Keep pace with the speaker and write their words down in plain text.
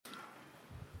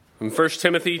In 1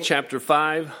 Timothy chapter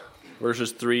 5,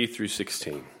 verses 3 through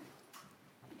 16.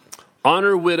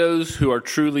 Honor widows who are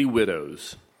truly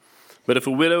widows. But if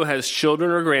a widow has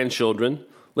children or grandchildren,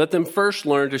 let them first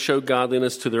learn to show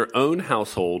godliness to their own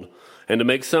household and to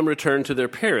make some return to their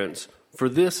parents, for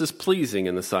this is pleasing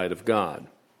in the sight of God.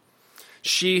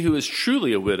 She who is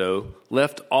truly a widow,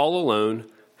 left all alone,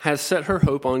 has set her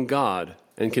hope on God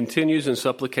and continues in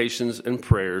supplications and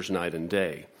prayers night and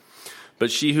day. But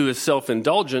she who is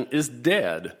self-indulgent is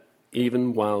dead,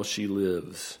 even while she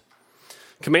lives.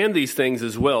 Command these things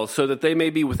as well, so that they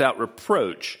may be without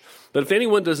reproach. But if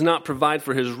anyone does not provide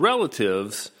for his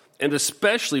relatives, and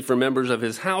especially for members of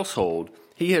his household,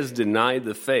 he has denied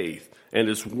the faith and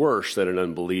is worse than an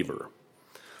unbeliever.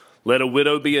 Let a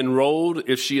widow be enrolled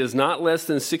if she is not less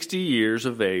than 60 years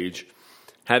of age,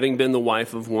 having been the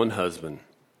wife of one husband,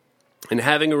 and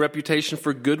having a reputation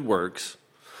for good works.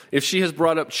 If she has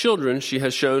brought up children, she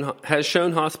has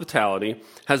shown hospitality,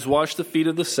 has washed the feet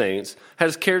of the saints,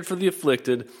 has cared for the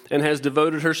afflicted, and has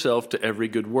devoted herself to every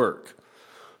good work.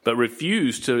 But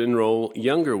refuse to enroll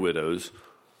younger widows,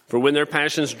 for when their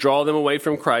passions draw them away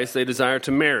from Christ, they desire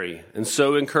to marry, and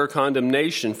so incur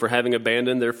condemnation for having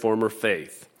abandoned their former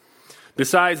faith.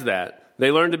 Besides that,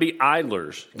 they learn to be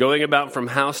idlers, going about from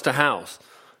house to house,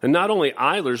 and not only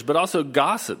idlers, but also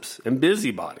gossips and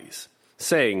busybodies,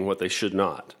 saying what they should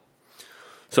not.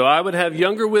 So I would have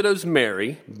younger widows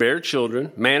marry, bear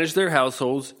children, manage their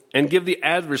households, and give the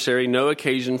adversary no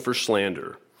occasion for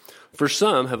slander. For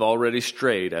some have already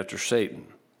strayed after Satan.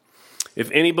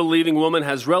 If any believing woman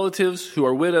has relatives who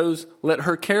are widows, let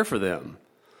her care for them.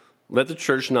 Let the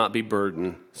church not be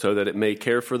burdened, so that it may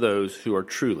care for those who are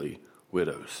truly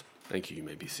widows. Thank you. You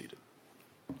may be seated.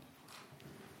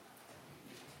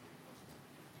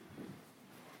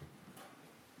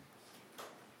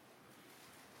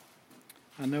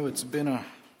 I know it's been a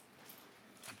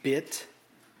bit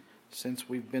since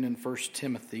we've been in 1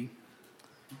 Timothy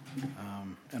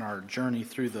in our journey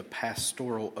through the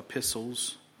pastoral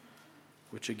epistles,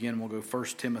 which again will go 1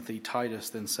 Timothy, Titus,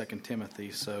 then 2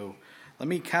 Timothy. So let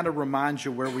me kind of remind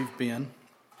you where we've been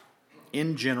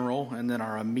in general and then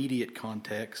our immediate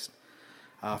context.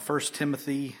 1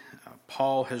 Timothy,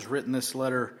 Paul has written this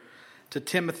letter to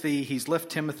Timothy. He's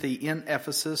left Timothy in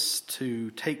Ephesus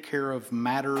to take care of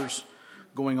matters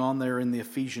going on there in the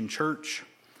Ephesian church.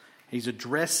 He's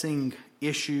addressing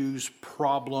issues,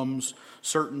 problems,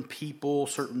 certain people,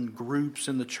 certain groups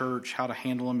in the church, how to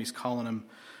handle them. He's calling them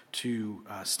to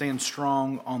stand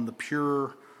strong on the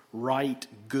pure, right,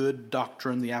 good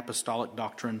doctrine, the apostolic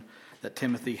doctrine that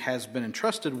Timothy has been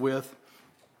entrusted with.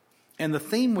 And the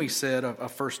theme we said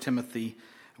of 1 Timothy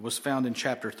was found in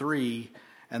chapter 3,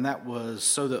 and that was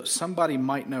so that somebody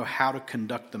might know how to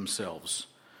conduct themselves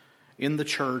in the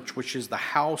church, which is the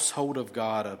household of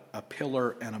God, a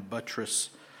pillar and a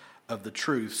buttress of the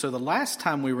truth. So the last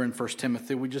time we were in 1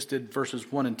 Timothy, we just did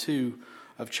verses 1 and 2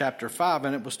 of chapter 5,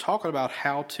 and it was talking about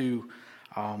how to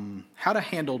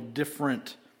handle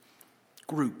different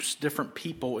groups, different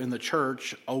people in the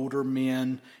church, older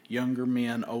men,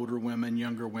 older women,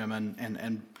 younger women,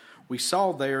 and we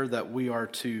saw there that we are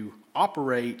to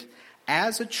operate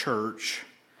as a church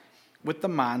with the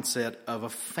mindset of a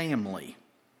family.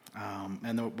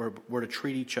 And we're to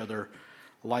treat each other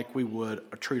like we would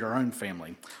treat our own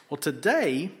family. Well,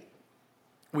 today,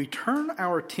 we turn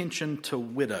our attention to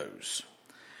widows.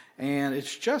 And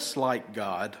it's just like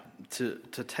God to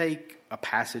take a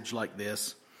passage like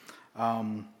this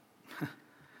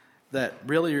that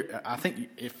really, I think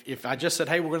if I just said,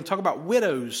 hey, we're going to talk about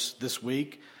widows this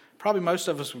week, probably most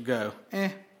of us would go,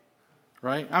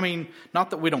 right? I mean, not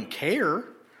that we don't care,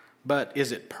 but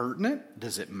is it pertinent?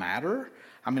 Does it matter?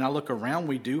 I mean, I look around,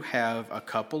 we do have a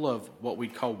couple of what we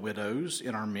call widows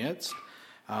in our midst.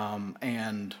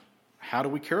 And how do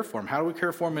we care for them? How do we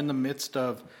care for them in the midst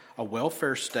of a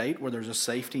welfare state where there's a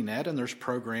safety net and there's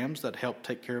programs that help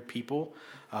take care of people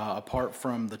apart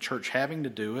from the church having to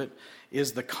do it?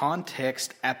 Is the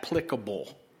context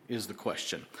applicable is the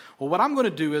question. Well, what I'm going to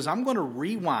do is I'm going to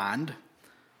rewind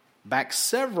back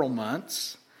several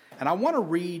months. And I want to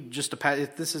read just a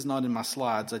passage. This is not in my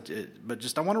slides,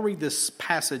 but I want to read this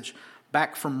passage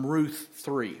back from Ruth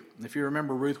 3. If you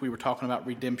remember Ruth, we were talking about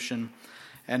redemption,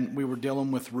 and we were dealing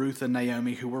with Ruth and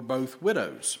Naomi, who were both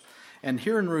widows. And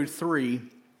here in Ruth 3,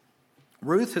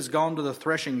 Ruth has gone to the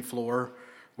threshing floor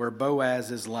where Boaz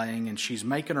is laying, and she's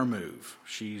making her move.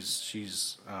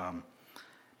 She's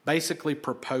basically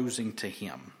proposing to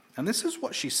him. And this is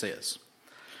what she says.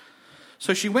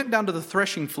 So she went down to the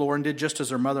threshing floor and did just as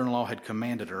her mother-in-law had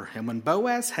commanded her. And when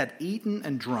Boaz had eaten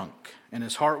and drunk, and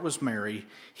his heart was merry,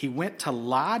 he went to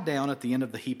lie down at the end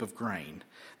of the heap of grain.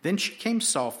 Then she came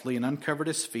softly and uncovered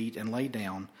his feet and lay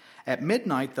down. At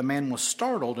midnight the man was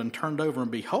startled and turned over, and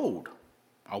behold,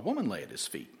 a woman lay at his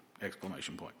feet! !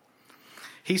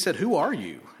 He said, "Who are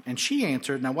you?" And she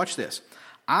answered, now watch this,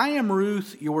 "I am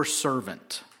Ruth, your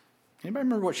servant." Anybody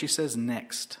remember what she says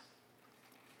next?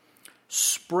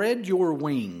 "Spread your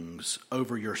wings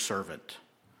over your servant,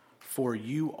 for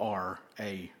you are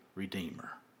a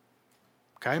redeemer."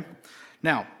 Okay?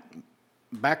 Now,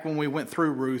 back when we went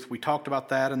through Ruth, we talked about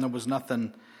that, and there was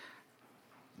nothing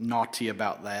naughty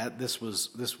about that. This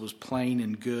was plain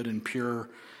and good and pure.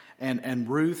 And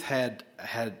Ruth had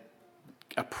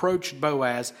approached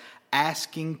Boaz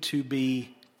asking to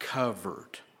be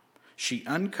covered. She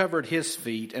uncovered his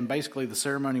feet, and basically the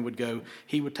ceremony would go,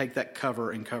 he would take that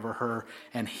cover and cover her,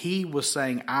 and he was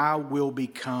saying, "I will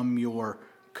become your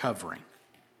covering."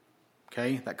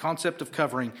 Okay? That concept of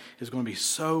covering is going to be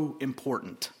so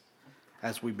important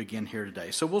as we begin here today.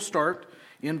 So we'll start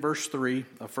in verse 3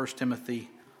 of 1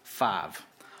 Timothy 5.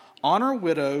 Honor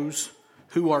widows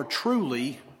who are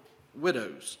truly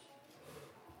widows.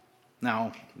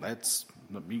 Now, it's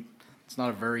not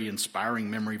a very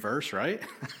inspiring memory verse, right?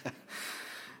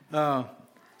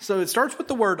 So it starts with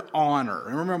the word honor.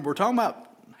 And remember, we're talking about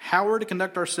how we're to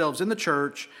conduct ourselves in the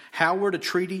church, how we're to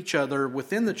treat each other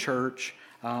within the church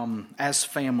as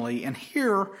family. And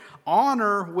here,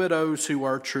 honor widows who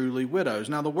are truly widows.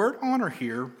 Now, the word honor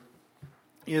here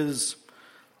is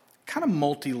kind of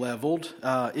multi-leveled.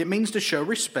 It means to show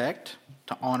respect,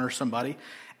 to honor somebody.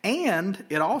 And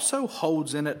it also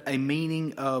holds in it a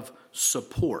meaning of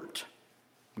support.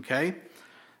 Okay?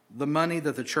 The money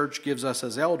that the church gives us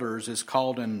as elders is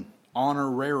called an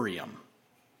honorarium.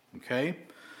 Okay?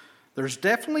 There's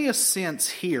definitely a sense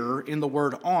here in the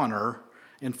word honor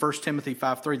in 1 Timothy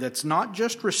 5:3 that's not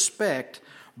just respect,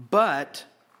 but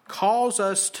calls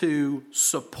us to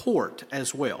support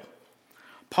as well.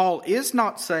 Paul is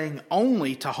not saying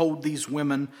only to hold these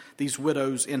women, these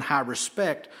widows, in high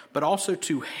respect, but also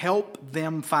to help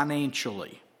them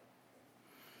financially.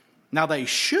 Now, they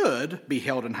should be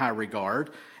held in high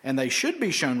regard, and they should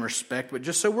be shown respect, but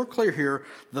just so we're clear here,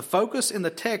 the focus in the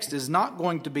text is not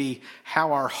going to be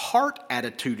how our heart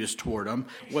attitude is toward them,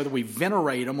 whether we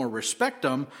venerate them or respect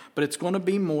them, but it's going to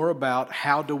be more about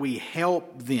how do we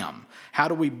help them? How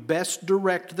do we best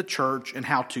direct the church and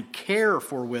how to care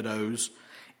for widows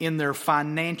in their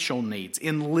financial needs,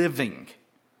 in living.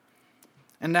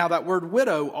 And now that word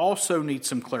widow also needs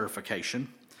some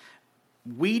clarification.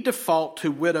 We default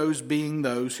to widows being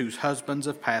those whose husbands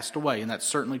have passed away, and that's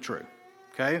certainly true.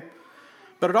 Okay?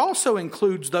 But it also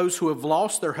includes those who have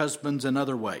lost their husbands in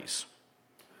other ways.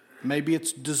 Maybe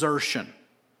it's desertion.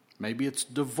 Maybe it's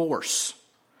divorce.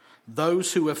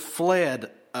 Those who have fled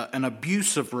an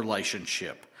abusive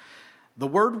relationship. The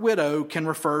word widow can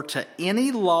refer to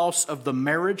any loss of the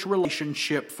marriage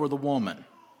relationship for the woman.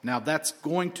 Now, that's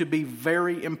going to be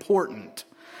very important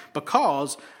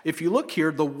because if you look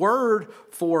here, the word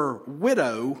for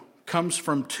widow comes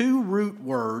from two root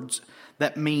words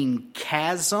that mean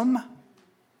chasm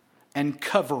and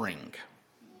covering.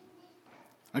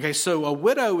 Okay, so a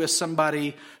widow is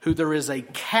somebody who there is a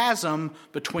chasm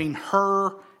between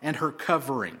her and her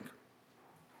covering.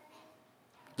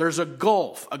 There's a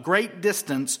gulf, a great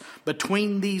distance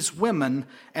between these women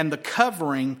and the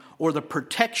covering or the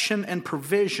protection and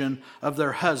provision of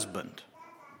their husband.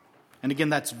 And again,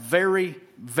 that's very,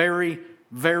 very,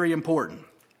 very important.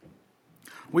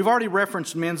 We've already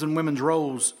referenced men's and women's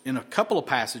roles in a couple of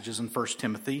passages in 1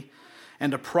 Timothy.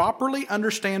 And to properly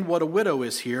understand what a widow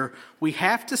is here, we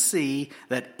have to see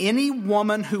that any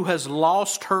woman who has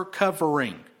lost her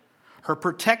covering, her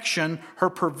protection, her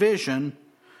provision,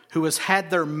 who has had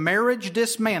their marriage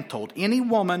dismantled, any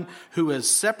woman who is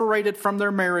separated from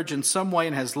their marriage in some way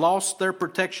and has lost their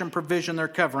protection, provision, their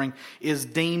covering, is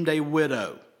deemed a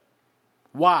widow.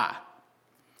 Why?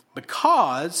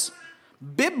 Because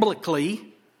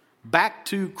biblically, back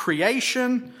to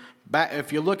creation,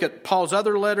 if you look at Paul's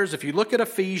other letters, if you look at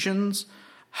Ephesians,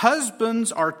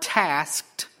 husbands are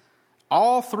tasked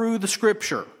all through the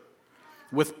Scripture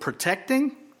with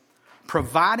protecting,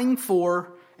 providing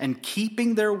for, and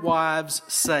keeping their wives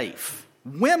safe.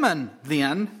 Women,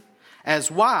 then,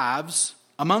 as wives,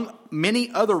 among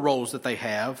many other roles that they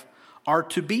have, are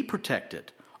to be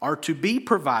protected, are to be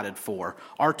provided for,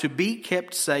 are to be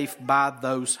kept safe by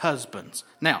those husbands.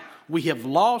 Now, we have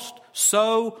lost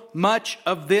so much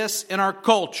of this in our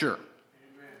culture.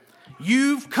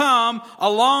 You've come a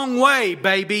long way,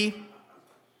 baby.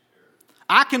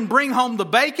 I can bring home the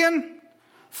bacon,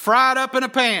 fried up in a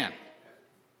pan.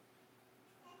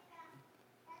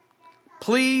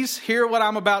 Please hear what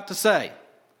I'm about to say.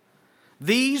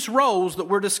 These roles that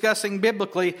we're discussing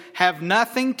biblically have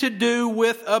nothing to do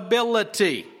with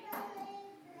ability.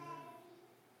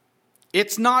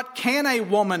 It's not, can a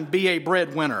woman be a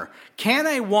breadwinner? Can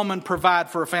a woman provide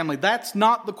for a family? That's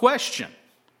not the question.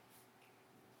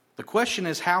 The question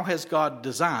is, how has God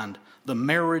designed the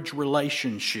marriage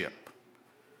relationship?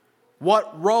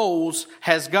 What roles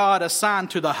has God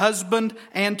assigned to the husband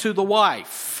and to the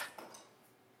wife?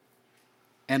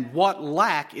 And what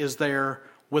lack is there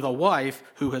with a wife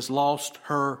who has lost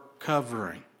her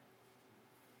covering?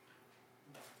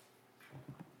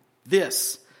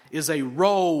 This is a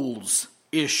roles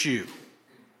issue.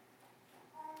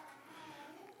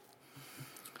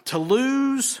 To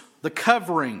lose the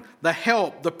covering, the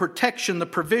help, the protection, the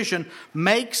provision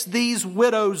makes these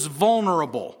widows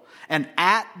vulnerable and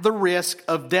at the risk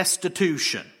of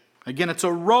destitution. Again, it's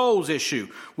a roles issue.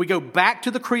 We go back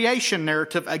to the creation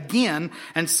narrative again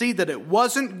and see that it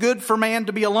wasn't good for man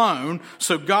to be alone,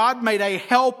 so God made a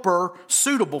helper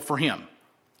suitable for him.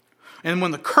 And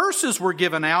when the curses were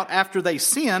given out after they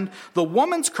sinned, the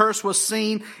woman's curse was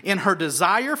seen in her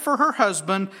desire for her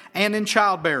husband and in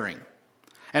childbearing.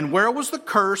 And where was the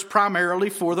curse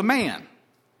primarily for the man?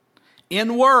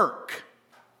 In work,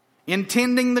 in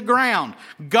tending the ground.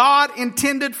 God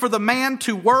intended for the man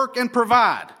to work and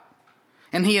provide.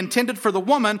 And he intended for the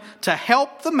woman to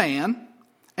help the man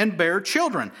and bear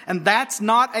children. And that's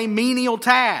not a menial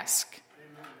task.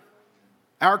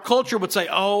 Our culture would say,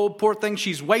 oh, poor thing,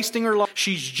 she's wasting her life.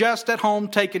 She's just at home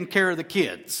taking care of the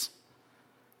kids.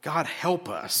 God help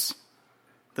us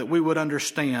that we would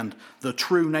understand the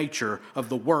true nature of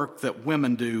the work that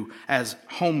women do as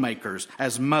homemakers,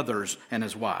 as mothers, and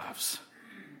as wives.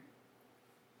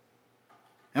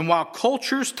 And while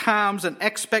cultures, times, and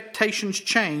expectations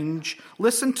change,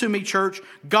 listen to me, church,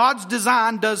 God's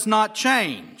design does not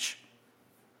change.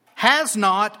 Has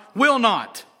not, will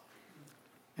not.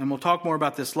 And we'll talk more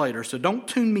about this later, so don't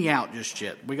tune me out just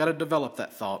yet. We got to develop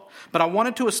that thought. But I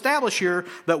wanted to establish here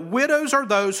that widows are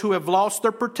those who have lost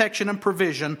their protection and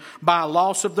provision by a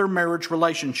loss of their marriage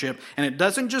relationship. And it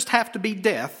doesn't just have to be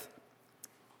death.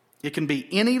 It can be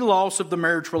any loss of the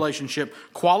marriage relationship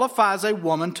qualifies a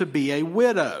woman to be a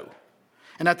widow.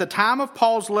 And at the time of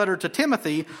Paul's letter to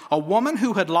Timothy, a woman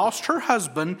who had lost her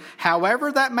husband,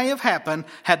 however that may have happened,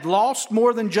 had lost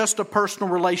more than just a personal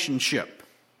relationship.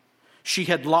 She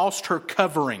had lost her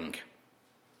covering.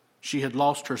 She had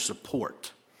lost her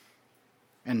support.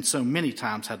 And so many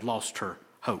times had lost her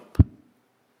hope.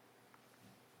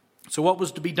 So what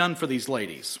was to be done for these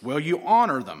ladies? Well, you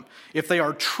honor them if they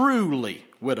are truly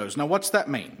widows. Now, what's that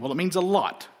mean? Well, it means a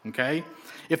lot, okay?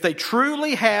 If they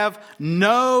truly have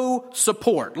no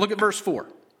support. Look at verse 4.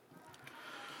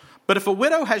 But if a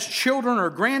widow has children or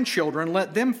grandchildren,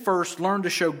 let them first learn to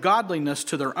show godliness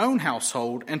to their own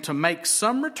household and to make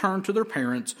some return to their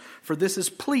parents, for this is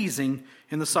pleasing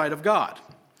in the sight of God.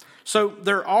 So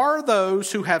there are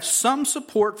those who have some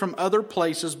support from other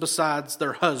places besides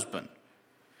their husband.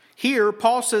 Here,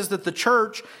 Paul says that the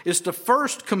church is to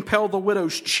first compel the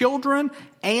widow's children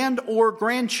and or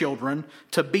grandchildren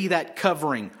to be that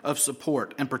covering of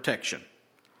support and protection.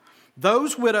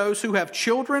 Those widows who have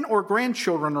children or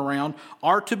grandchildren around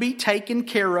are to be taken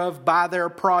care of by their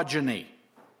progeny.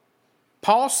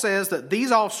 Paul says that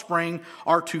these offspring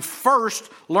are to first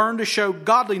learn to show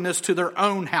godliness to their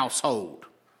own household.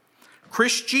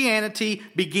 Christianity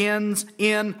begins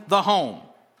in the home.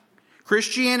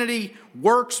 Christianity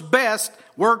works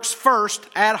first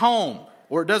at home,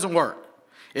 or it doesn't work.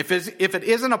 If it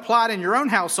isn't applied in your own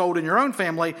household, in your own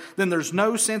family, then there's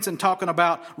no sense in talking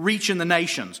about reaching the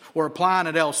nations or applying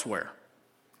it elsewhere.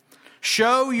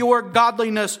 Show your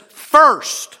godliness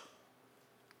first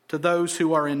to those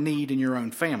who are in need in your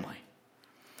own family.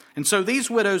 And so these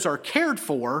widows are cared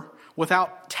for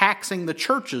without taxing the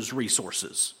church's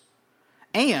resources.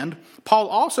 And Paul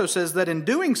also says that in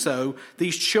doing so,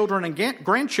 these children and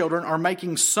grandchildren are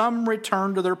making some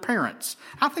return to their parents.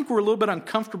 I think we're a little bit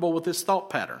uncomfortable with this thought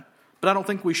pattern, but I don't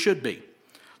think we should be.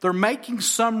 They're making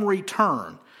some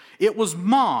return. It was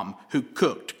mom who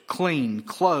cooked, cleaned,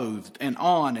 clothed, and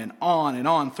on and on and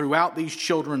on throughout these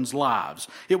children's lives.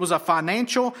 It was a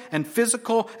financial and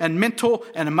physical and mental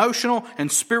and emotional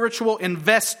and spiritual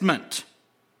investment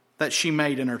that she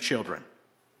made in her children.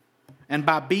 And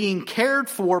by being cared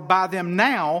for by them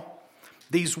now,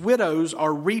 these widows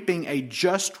are reaping a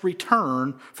just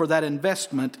return for that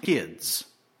investment in kids.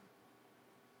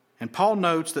 And Paul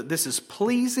notes that this is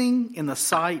pleasing in the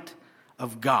sight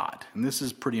of God. And this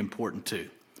is pretty important too.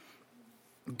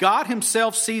 God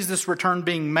himself sees this return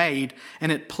being made,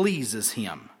 and it pleases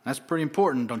him. That's pretty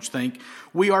important, don't you think?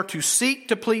 We are to seek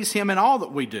to please him in all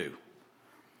that we do.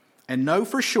 And know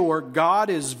for sure, God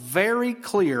is very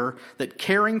clear that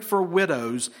caring for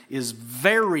widows is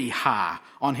very high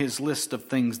on his list of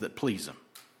things that please him.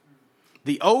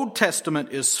 The Old Testament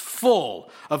is full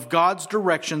of God's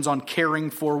directions on caring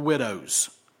for widows.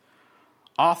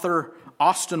 Author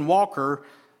Austin Walker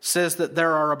says that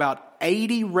there are about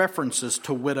 80 references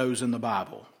to widows in the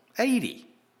Bible. 80.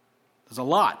 That's a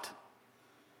lot.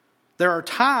 There are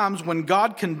times when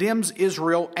God condemns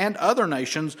Israel and other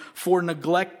nations for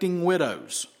neglecting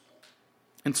widows.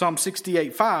 In Psalm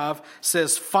 68:5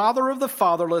 says, "Father of the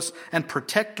fatherless and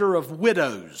protector of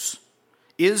widows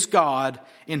is God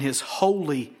in his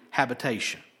holy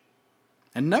habitation."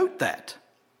 And note that.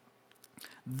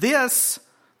 This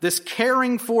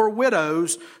caring for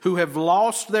widows who have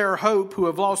lost their hope, who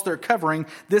have lost their covering,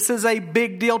 this is a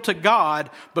big deal to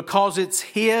God because it's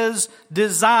his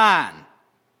design.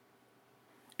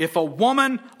 If a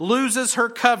woman loses her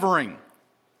covering,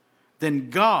 then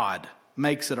God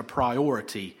makes it a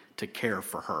priority to care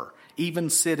for her. Even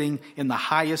sitting in the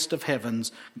highest of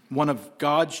heavens, one of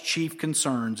God's chief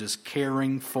concerns is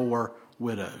caring for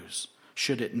widows.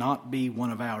 Should it not be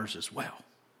one of ours as well?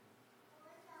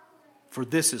 For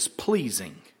this is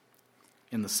pleasing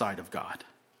in the sight of God.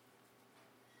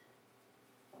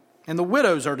 And the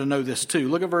widows are to know this too.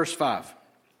 Look at verse 5.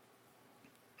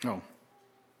 Oh,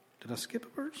 did I skip a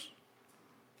verse?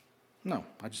 No,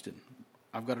 I just didn't.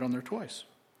 I've got it on there twice.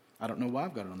 I don't know why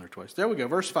I've got it on there twice. There we go,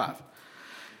 verse 5.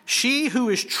 She who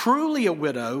is truly a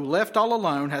widow, left all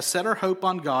alone, has set her hope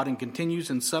on God and continues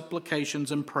in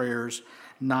supplications and prayers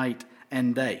night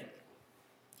and day.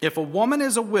 If a woman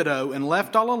is a widow and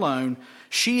left all alone,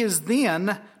 she is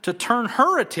then to turn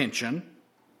her attention,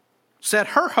 set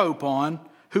her hope on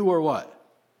who or what?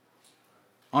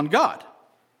 On God.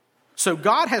 So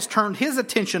God has turned his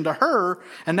attention to her,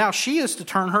 and now she is to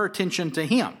turn her attention to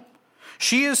him.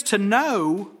 She is to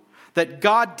know that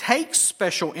God takes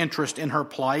special interest in her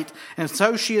plight, and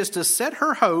so she is to set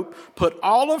her hope, put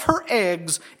all of her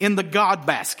eggs in the God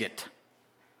basket.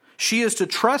 She is to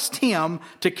trust him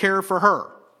to care for her.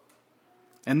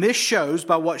 And this shows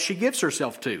by what she gives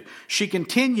herself to. She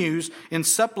continues in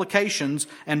supplications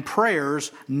and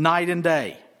prayers night and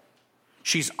day.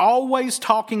 She's always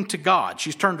talking to God.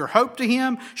 She's turned her hope to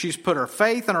him. She's put her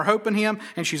faith and her hope in him,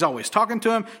 and she's always talking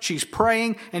to him. She's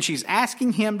praying, and she's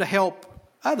asking him to help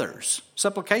others.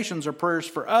 Supplications are prayers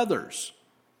for others.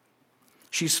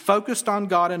 She's focused on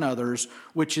God and others,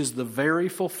 which is the very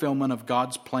fulfillment of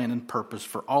God's plan and purpose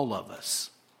for all of us.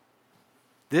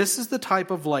 This is the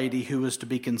type of lady who is to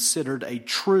be considered a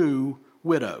true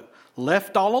widow,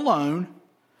 left all alone,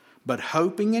 but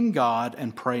hoping in God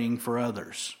and praying for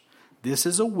others. This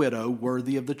is a widow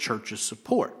worthy of the church's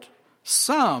support.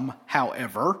 Some,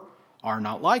 however, are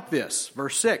not like this.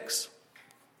 Verse 6.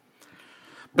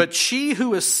 But she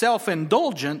who is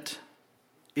self-indulgent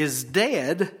is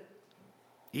dead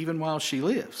even while she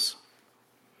lives.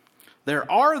 There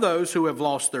are those who have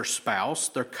lost their spouse,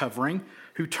 their covering,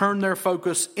 who turn their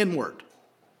focus inward.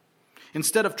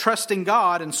 Instead of trusting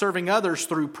God and serving others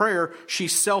through prayer,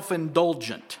 she's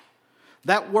self-indulgent.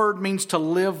 That word means to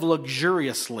live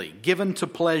luxuriously, given to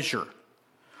pleasure.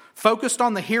 Focused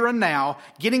on the here and now,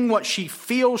 getting what she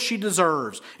feels she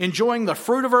deserves, enjoying the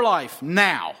fruit of her life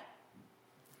now.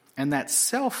 And that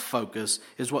self-focus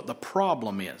is what the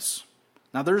problem is.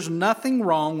 Now, there's nothing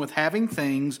wrong with having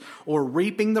things or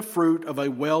reaping the fruit of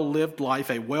a well-lived life,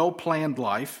 a well-planned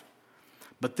life.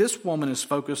 But this woman is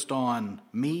focused on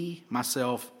me,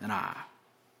 myself, and I.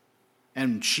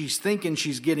 And she's thinking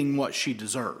she's getting what she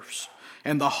deserves.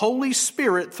 And the Holy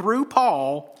Spirit, through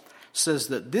Paul, says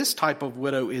that this type of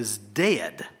widow is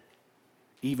dead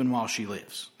even while she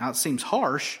lives. Now, it seems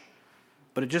harsh,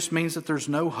 but it just means that there's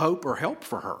no hope or help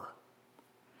for her.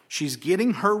 She's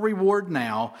getting her reward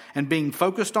now, and being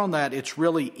focused on that, it's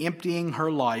really emptying her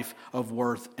life of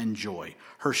worth and joy.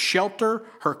 Her shelter,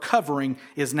 her covering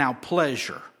is now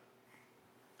pleasure.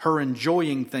 Her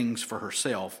enjoying things for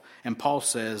herself. And Paul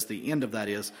says the end of that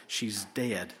is she's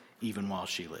dead even while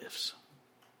she lives.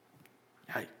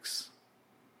 Yikes.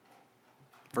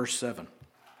 Verse 7.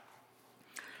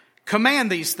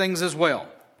 Command these things as well,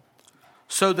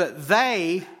 so that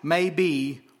they may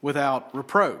be without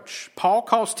reproach. Paul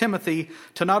calls Timothy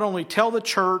to not only tell the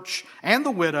church and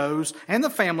the widows and the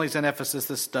families in Ephesus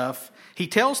this stuff, he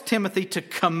tells Timothy to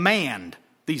command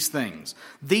these things.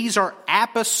 These are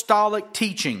apostolic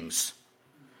teachings.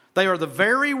 They are the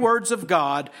very words of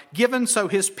God given so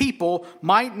his people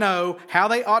might know how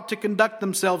they ought to conduct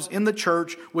themselves in the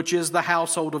church, which is the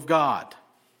household of God.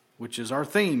 which is our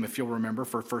theme, if you'll remember,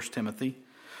 for 1 Timothy.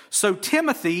 So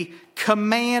Timothy,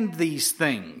 command these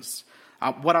things.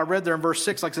 What I read there in verse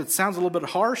 6, like I said, it sounds a little bit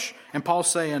harsh, and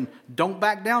Paul's saying, don't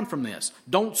back down from this.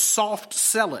 Don't soft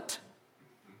sell it.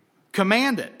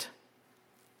 Command it.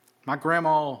 My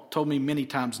grandma told me many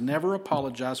times, never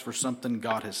apologize for something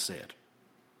God has said.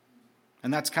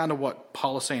 And that's kind of what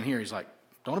Paul is saying here. He's like,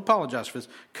 don't apologize for this.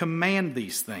 Command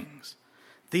these things.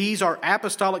 These are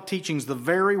apostolic teachings, the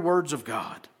very words of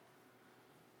God.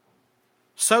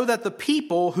 So that the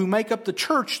people who make up the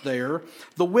church there,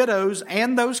 the widows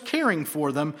and those caring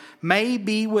for them, may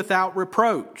be without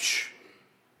reproach.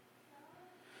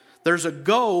 There's a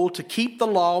goal to keep the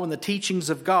law and the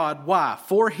teachings of God. Why?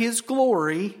 For His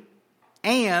glory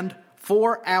and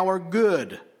for our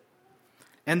good.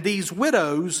 And these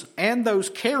widows and those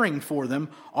caring for them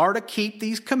are to keep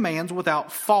these commands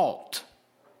without fault.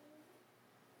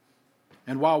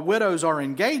 And while widows are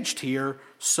engaged here,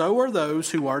 so are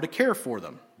those who are to care for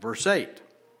them. Verse 8.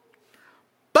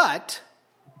 But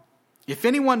if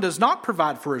anyone does not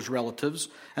provide for his relatives,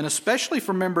 and especially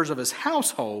for members of his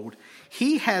household,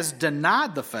 he has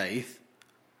denied the faith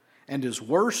and is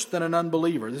worse than an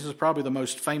unbeliever. This is probably the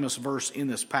most famous verse in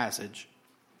this passage.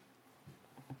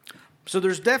 So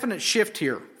there's definite shift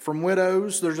here from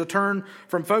widows. There's a turn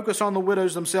from focus on the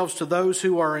widows themselves to those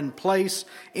who are in place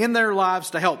in their lives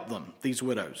to help them, these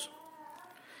widows.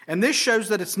 And this shows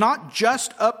that it's not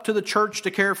just up to the church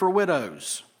to care for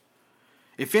widows.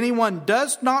 If anyone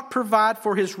does not provide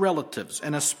for his relatives,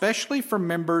 and especially for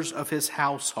members of his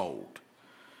household.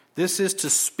 This is to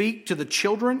speak to the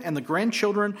children and the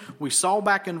grandchildren we saw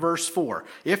back in verse 4.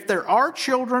 If there are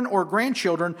children or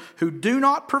grandchildren who do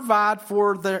not provide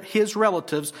for his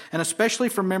relatives, and especially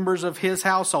for members of his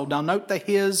household. Now note the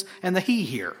his and the he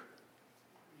here.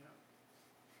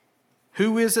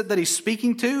 Who is it that he's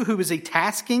speaking to? Who is he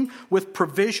tasking with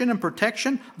provision and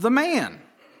protection? The man.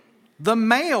 The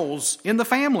males in the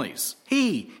families.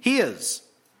 He, his.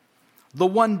 The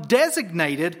one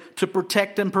designated to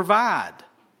protect and provide.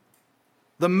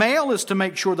 The male is to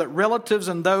make sure that relatives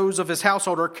and those of his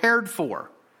household are cared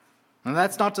for. And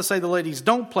that's not to say the ladies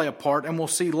don't play a part, and we'll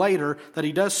see later that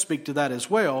he does speak to that as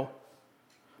well.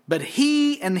 But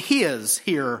he and his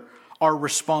here are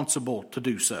responsible to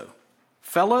do so.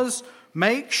 Fellas,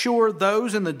 make sure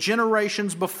those in the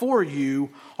generations before you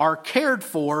are cared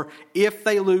for if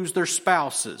they lose their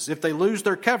spouses. If they lose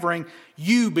their covering,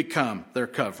 you become their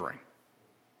covering.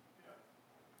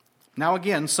 Now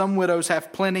again, some widows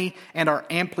have plenty and are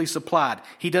amply supplied.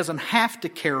 He doesn't have to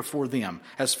care for them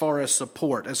as far as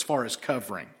support, as far as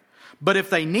covering. But if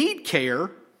they need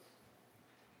care,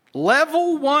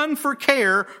 level one for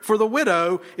care for the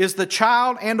widow is the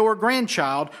child and or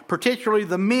grandchild, particularly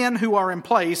the men who are in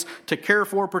place to care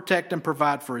for, protect, and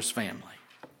provide for his family.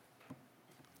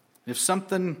 If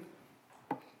something,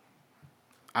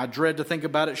 I dread to think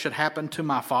about it, should happen to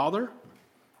my father,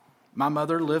 my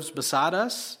mother lives beside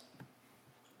us,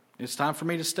 it's time for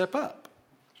me to step up.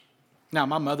 Now,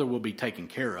 my mother will be taken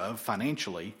care of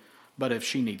financially, but if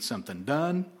she needs something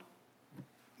done,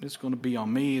 it's going to be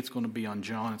on me, it's going to be on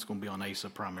John, it's going to be on Asa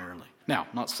primarily. Now,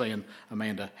 not saying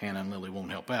Amanda, Hannah, and Lily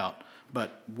won't help out,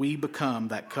 but we become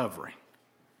that covering.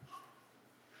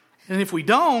 And if we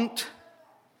don't,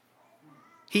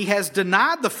 he has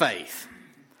denied the faith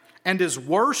and is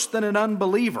worse than an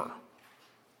unbeliever.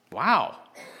 Wow.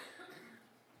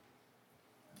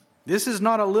 This is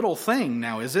not a little thing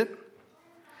now, is it?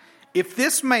 If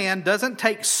this man doesn't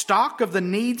take stock of the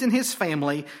needs in his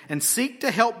family and seek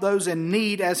to help those in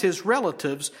need as his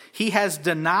relatives, he has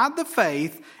denied the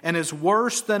faith and is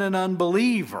worse than an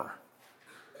unbeliever.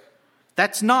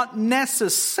 That's not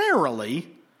necessarily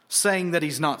saying that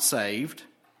he's not saved.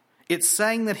 It's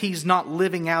saying that he's not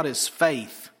living out his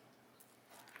faith.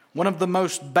 One of the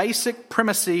most basic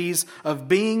premises of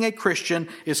being a Christian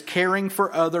is caring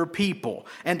for other people.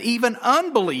 And even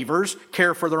unbelievers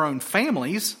care for their own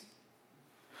families.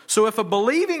 So if a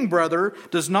believing brother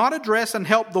does not address and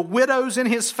help the widows in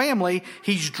his family,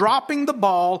 he's dropping the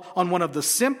ball on one of the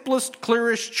simplest,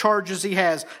 clearest charges he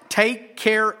has. Take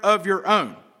care of your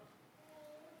own.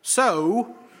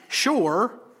 So,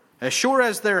 as sure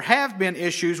as there have been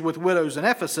issues with widows in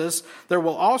Ephesus, there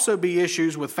will also be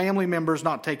issues with family members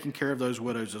not taking care of those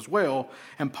widows as well.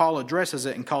 And Paul addresses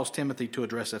it and calls Timothy to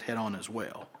address it head on as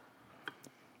well.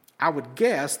 I would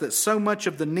guess that so much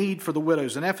of the need for the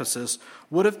widows in Ephesus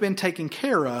would have been taken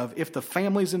care of if the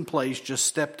families in place just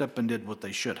stepped up and did what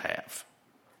they should have.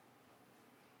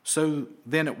 So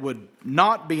then it would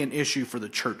not be an issue for the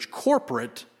church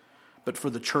corporate, but for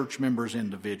the church members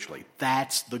individually.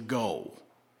 That's the goal.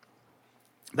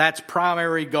 That's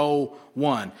primary goal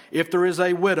one. If there is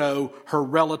a widow, her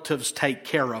relatives take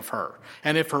care of her.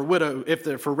 And if her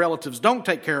relatives don't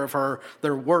take care of her,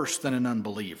 they're worse than an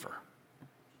unbeliever.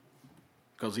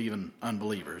 Because even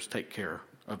unbelievers take care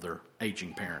of their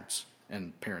aging parents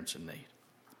and parents in need.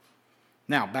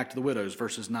 Now, back to the widows,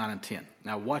 verses 9 and 10.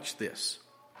 Now, watch this.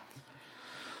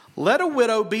 Let a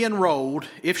widow be enrolled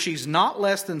if she's not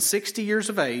less than 60 years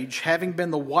of age, having been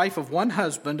the wife of one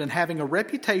husband and having a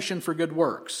reputation for good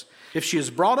works. If she has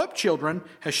brought up children,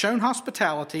 has shown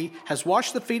hospitality, has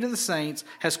washed the feet of the saints,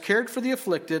 has cared for the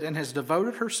afflicted, and has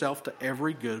devoted herself to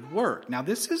every good work. Now,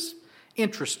 this is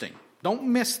interesting. Don't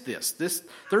miss this.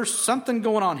 There's something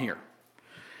going on here.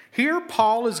 Here,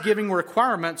 Paul is giving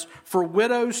requirements for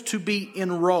widows to be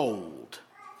enrolled.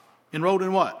 Enrolled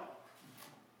in what?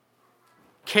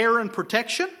 Care and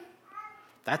protection?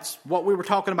 That's what we were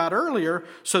talking about earlier.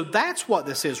 So that's what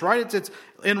this is, right? It's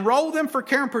enroll them for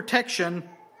care and protection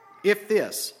if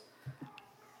this.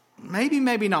 Maybe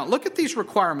not. Look at these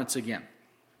requirements again.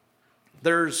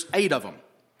 There's 8 of them.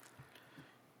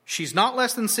 She's not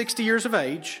less than 60 years of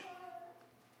age.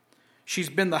 She's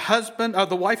been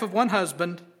the wife of one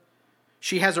husband.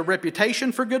 She has a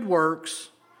reputation for good works.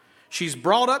 She's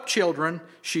brought up children.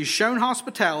 She's shown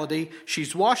hospitality.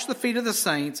 She's washed the feet of the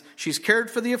saints. She's cared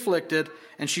for the afflicted.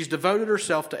 And she's devoted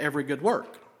herself to every good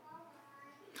work.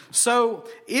 So,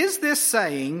 is this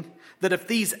saying that if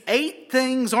these 8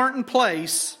 things aren't in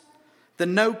place,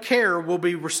 then no care will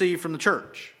be received from the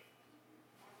church?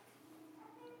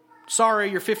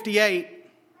 Sorry, you're 58.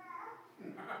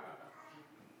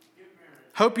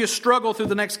 Hope you struggle through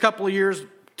the next couple of years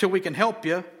till we can help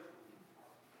you.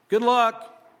 Good luck.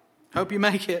 Hope you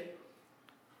make it.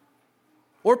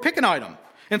 Or pick an item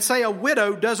and say a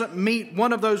widow doesn't meet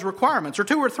one of those requirements, or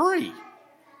 2 or 3.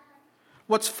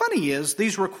 What's funny is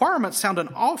these requirements sound an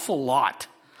awful lot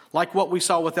like what we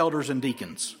saw with elders and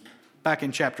deacons back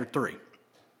in chapter 3.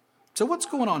 So what's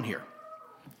going on here?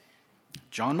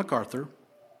 John MacArthur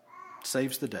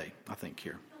saves the day, I think,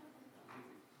 here.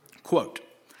 Quote,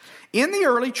 "In the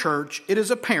early church, it is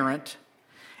apparent,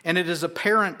 and it is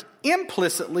apparent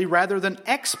implicitly rather than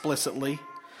explicitly,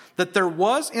 that there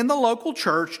was in the local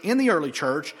church, in the early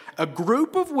church, a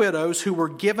group of widows who were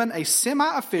given a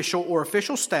semi-official or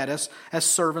official status as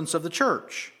servants of the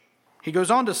church." He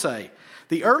goes on to say,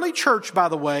 the early church, by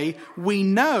the way, we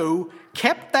know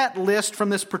kept that list from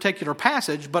this particular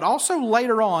passage, but also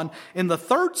later on in the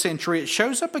 3rd century, it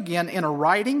shows up again in a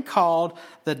writing called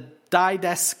the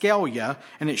Didaskalia,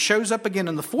 and it shows up again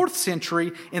in the 4th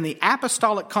century in the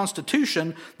Apostolic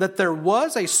Constitution that there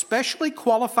was a specially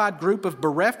qualified group of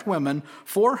bereft women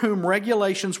for whom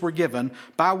regulations were given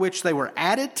by which they were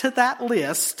added to that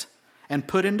list and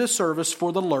put into service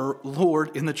for the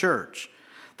Lord in the church.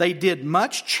 They did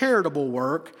much charitable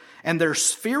work, and their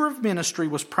sphere of ministry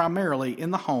was primarily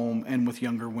in the home and with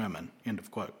younger women. End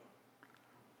of quote.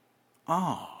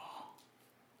 Oh.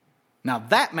 Now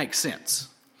that makes sense.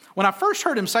 When I first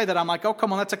heard him say that, I'm like, oh,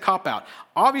 come on, that's a cop-out.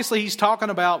 Obviously, he's talking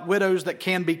about widows that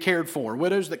can be cared for,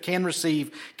 widows that can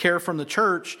receive care from the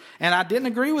church. And I didn't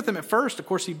agree with him at first. Of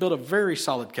course, he built a very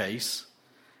solid case.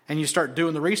 And you start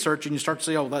doing the research and you start to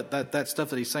see, oh, that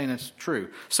stuff that he's saying is true.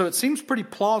 So it seems pretty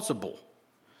plausible.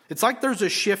 It's like there's a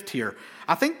shift here.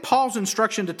 I think Paul's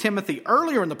instruction to Timothy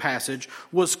earlier in the passage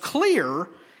was clear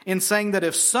in saying that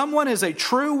if someone is a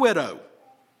true widow,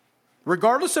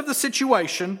 regardless of the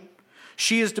situation,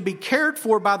 she is to be cared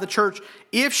for by the church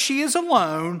if she is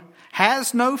alone,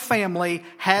 has no family,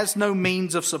 has no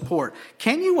means of support.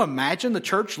 Can you imagine the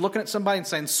church looking at somebody and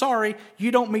saying, sorry,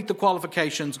 you don't meet the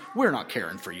qualifications, we're not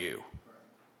caring for you?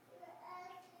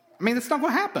 I mean, that's not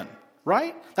going to happen,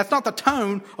 right? That's not the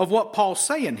tone of what Paul's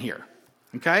saying here,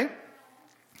 okay?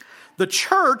 The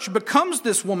church becomes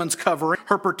this woman's covering,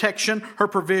 her protection, her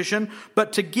provision,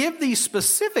 but to give these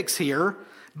specifics here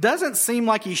doesn't seem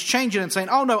like he's changing and saying,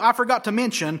 oh no, I forgot to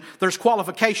mention there's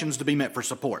qualifications to be met for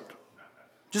support.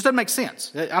 Just doesn't make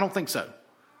sense. I don't think so.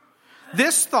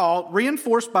 This thought,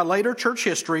 reinforced by later church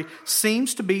history,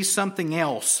 seems to be something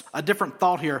else, a different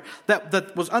thought here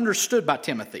that was understood by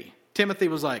Timothy. Timothy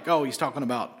was like, oh, he's talking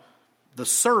about the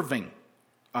serving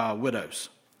widows.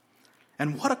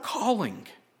 And what a calling.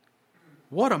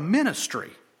 What a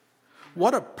ministry.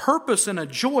 What a purpose and a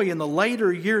joy in the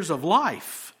later years of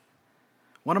life.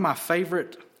 One of my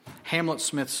favorite Hamlet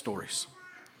Smith stories.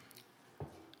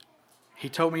 He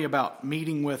told me about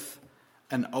meeting with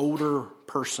an older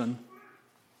person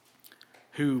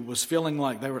who was feeling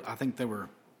like I think they were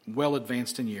well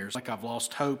advanced in years. Like, I've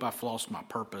lost hope, I've lost my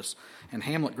purpose. And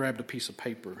Hamlet grabbed a piece of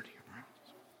paper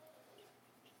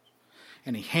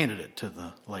and he handed it to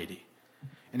the lady.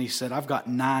 And he said, I've got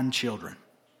 9 children.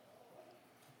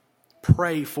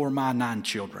 pray for my 9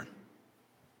 children.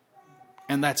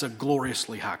 And that's a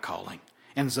gloriously high calling.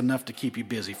 And it's enough to keep you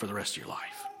busy for the rest of your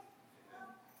life.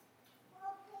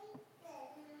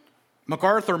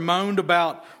 MacArthur moaned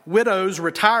about widows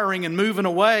retiring and moving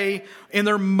away in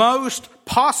their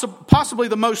possibly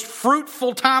the most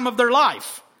fruitful time of their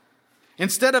life.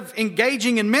 Instead of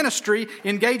engaging in ministry,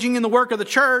 engaging in the work of the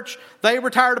church, they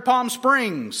retire to Palm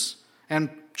Springs. And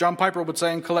John Piper would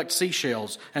say, and collect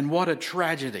seashells. And what a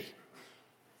tragedy.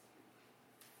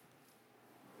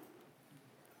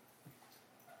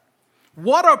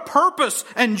 What a purpose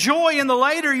and joy in the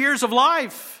later years of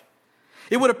life.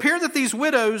 It would appear that these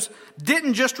widows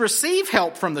didn't just receive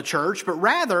help from the church, but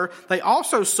rather they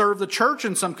also served the church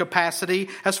in some capacity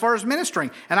as far as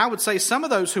ministering. And I would say some of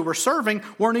those who were serving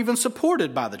weren't even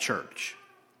supported by the church.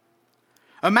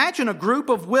 Imagine a group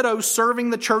of widows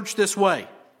serving the church this way.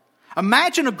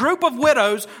 Imagine a group of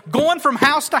widows going from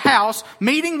house to house,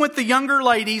 meeting with the younger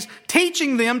ladies,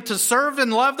 teaching them to serve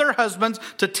and love their husbands,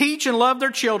 to teach and love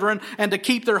their children, and to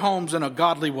keep their homes in a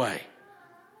godly way.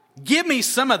 Give me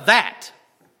some of that.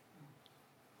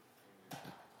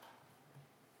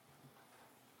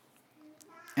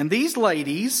 And these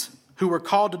ladies who were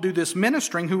called to do this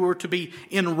ministering, who were to be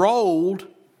enrolled,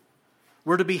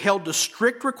 were to be held to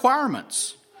strict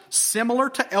requirements, similar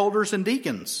to elders and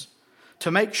deacons,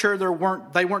 to make sure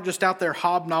they weren't just out there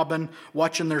hobnobbing,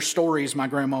 watching their stories, my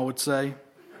grandma would say.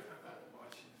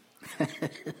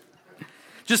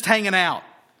 Just hanging out.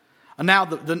 And now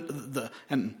the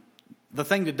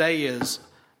thing today is,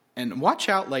 and watch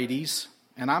out, ladies,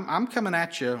 and I'm coming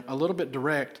at you a little bit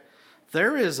direct.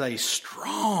 There is a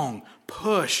strong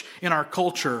push in our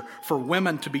culture for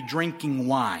women to be drinking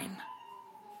wine.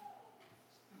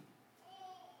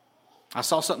 I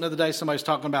saw something the other day, somebody's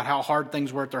talking about how hard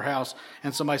things were at their house,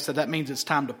 and somebody said that means it's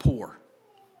time to pour.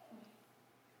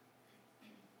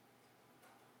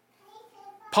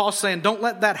 Paul's saying, don't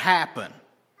let that happen.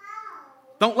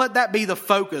 Don't let that be the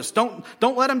focus. Don't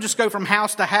let them just go from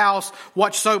house to house,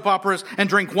 watch soap operas, and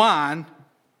drink wine.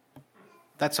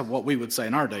 That's what we would say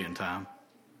in our day and time.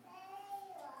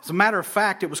 As a matter of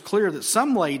fact, it was clear that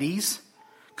some ladies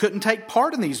couldn't take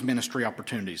part in these ministry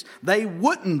opportunities. They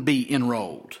wouldn't be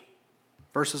enrolled.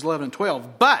 Verses 11 and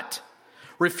 12. But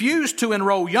refused to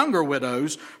enroll younger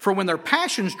widows, for when their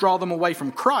passions draw them away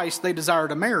from Christ, they desire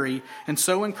to marry, and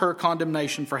so incur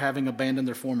condemnation for having abandoned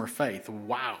their former faith.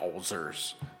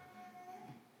 Wowzers.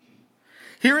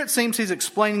 Here it seems he's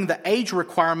explaining the age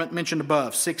requirement mentioned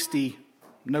above, 60,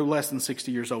 no less than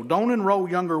 60 years old. Don't enroll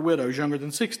younger widows younger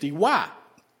than 60. Why?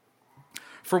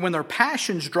 For when their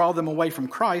passions draw them away from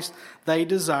Christ, they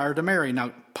desire to marry.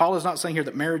 Now, Paul is not saying here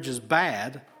that marriage is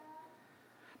bad,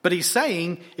 but he's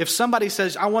saying if somebody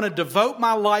says, I want to devote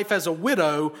my life as a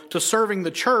widow to serving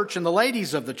the church and the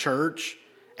ladies of the church,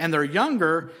 and they're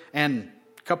younger, and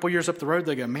a couple years up the road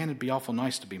they go, man, it'd be awful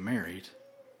nice to be married.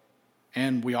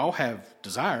 And we all have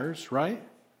desires, right?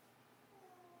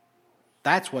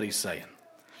 That's what he's saying.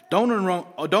 Don't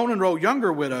enroll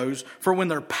younger widows, for when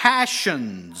their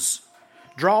passions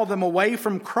draw them away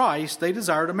from Christ, they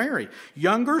desire to marry.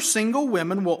 Younger single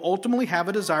women will ultimately have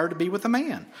a desire to be with a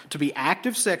man, to be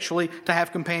active sexually, to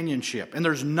have companionship. And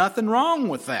there's nothing wrong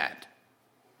with that.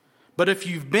 But if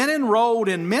you've been enrolled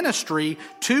in ministry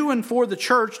to and for the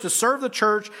church, to serve the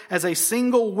church as a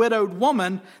single widowed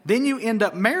woman, then you end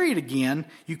up married again.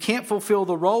 You can't fulfill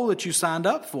the role that you signed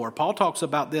up for. Paul talks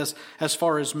about this as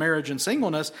far as marriage and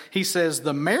singleness. He says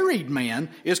the married man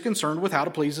is concerned with how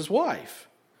to please his wife,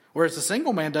 whereas the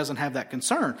single man doesn't have that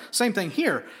concern. Same thing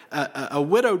here. A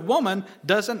widowed woman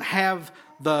doesn't have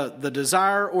the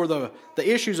desire or the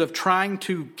issues of trying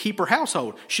to keep her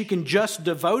household. She can just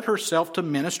devote herself to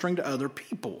ministering to other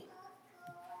people.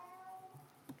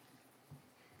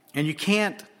 And you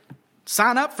can't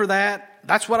sign up for that.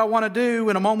 That's what I want to do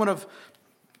in a moment of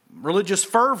religious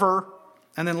fervor,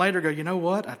 and then later go, you know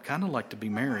what? I'd kind of like to be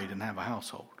married and have a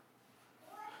household.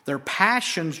 Their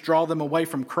passions draw them away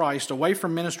from Christ, away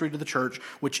from ministry to the church,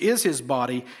 which is his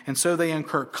body, and so they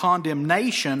incur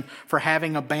condemnation for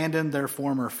having abandoned their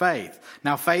former faith.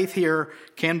 Now, faith here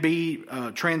can be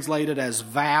translated as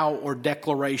vow or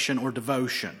declaration or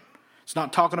devotion. It's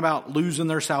not talking about losing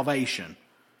their salvation.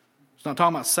 It's not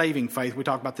talking about saving faith. We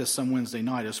talked about this some Wednesday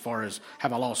night as far as,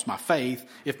 have I lost my faith?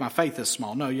 If my faith is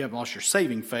small. No, you haven't lost your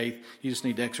saving faith. You just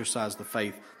need to exercise the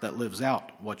faith that lives out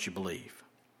what you believe.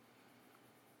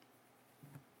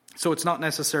 So it's not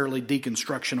necessarily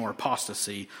deconstruction or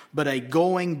apostasy, but a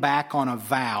going back on a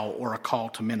vow or a call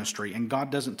to ministry. And God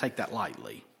doesn't take that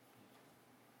lightly.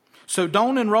 So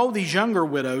don't enroll these younger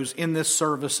widows in this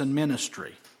service and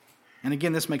ministry. And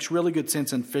again, this makes really good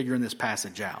sense in figuring this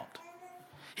passage out.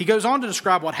 He goes on to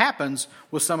describe what happens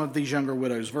with some of these younger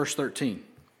widows. Verse 13.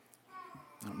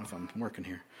 I don't know if I'm working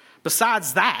here.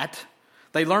 Besides that,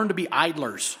 they learn to be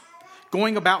idlers,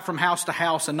 going about from house to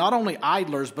house, and not only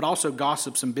idlers, but also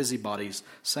gossips and busybodies,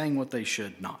 saying what they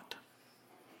should not.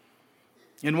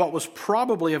 In what was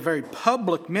probably a very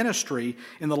public ministry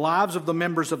in the lives of the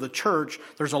members of the church,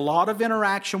 there's a lot of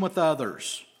interaction with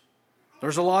others.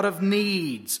 There's a lot of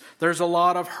needs. There's a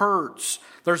lot of hurts.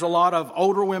 There's a lot of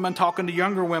older women talking to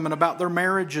younger women about their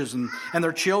marriages and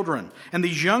their children. And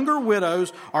these younger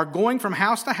widows are going from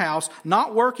house to house,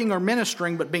 not working or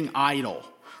ministering, but being idle.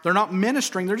 They're not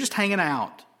ministering, they're just hanging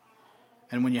out.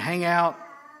 And when you hang out,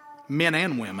 men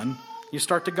and women, you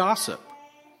start to gossip.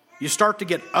 You start to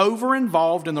get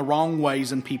over-involved in the wrong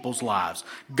ways in people's lives.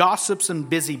 Gossips and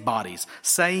busybodies,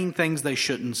 saying things they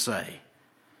shouldn't say.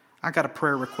 I got a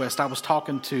prayer request. I was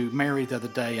talking to Mary the other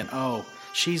day, and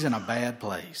she's in a bad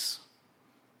place.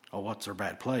 Oh, what's her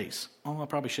bad place? Oh, I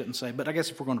probably shouldn't say, but I guess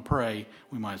if we're going to pray,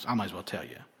 I might as well tell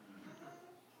you.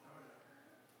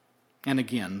 And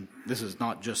again, this is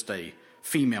not just a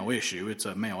female issue, it's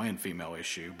a male and female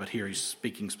issue, but here he's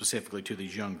speaking specifically to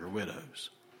these younger widows.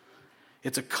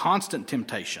 It's a constant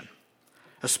temptation,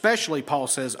 especially, Paul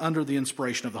says, under the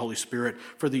inspiration of the Holy Spirit,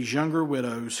 for these younger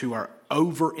widows who are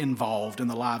over-involved in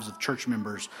the lives of church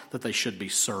members that they should be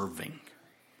serving.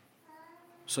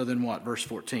 So then what? Verse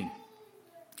 14.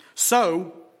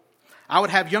 So, I would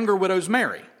have younger widows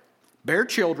marry, bear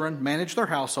children, manage their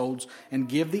households, and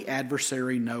give the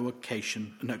adversary no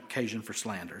occasion for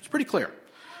slander. It's pretty clear.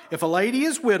 If a lady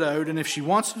is widowed and if she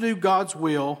wants to do God's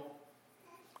will,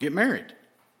 get married.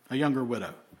 A younger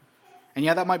widow. And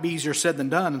yeah, that might be easier said than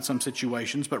done in some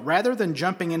situations, but rather than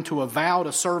jumping into a vow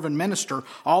to serve and minister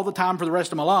all the time for the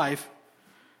rest of my life,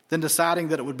 then deciding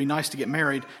that it would be nice to get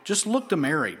married, just look to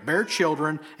marry, bear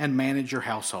children, and manage your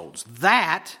households.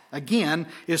 That, again,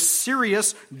 is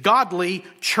serious, godly,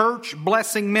 church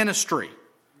blessing ministry.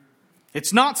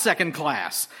 It's not second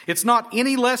class. It's not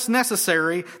any less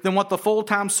necessary than what the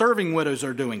full-time serving widows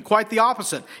are doing. Quite the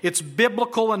opposite. It's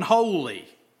biblical and holy.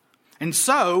 And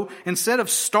so, instead of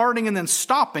starting and then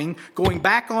stopping, going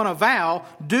back on a vow,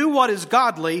 do what is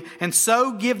godly, and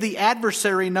so give the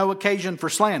adversary no occasion for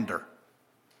slander.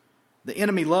 The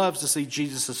enemy loves to see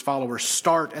Jesus' followers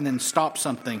start and then stop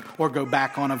something or go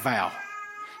back on a vow.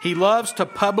 He loves to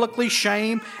publicly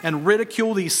shame and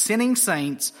ridicule these sinning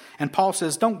saints, and Paul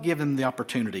says, don't give them the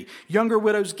opportunity. Younger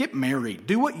widows, get married.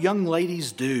 Do what young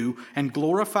ladies do and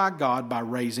glorify God by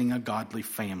raising a godly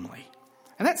family.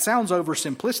 And that sounds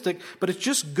oversimplistic, but it's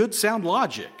just good sound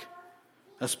logic,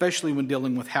 especially when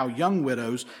dealing with how young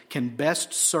widows can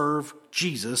best serve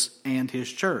Jesus and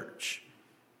his church.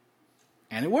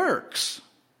 And it works.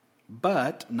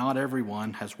 But not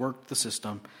everyone has worked the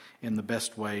system in the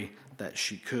best way that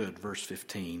she could. Verse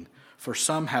 15. For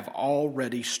some have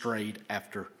already strayed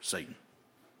after Satan.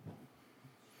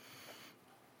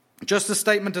 Just a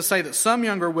statement to say that some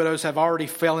younger widows have already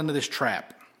fell into this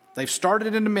trap. They've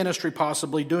started into ministry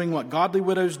possibly, doing what godly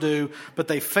widows do, but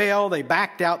they fail, they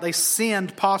backed out, they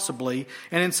sinned possibly,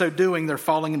 and in so doing, they're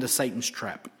falling into Satan's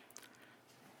trap.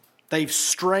 They've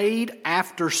strayed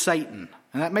after Satan.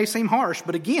 And that may seem harsh,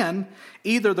 but again,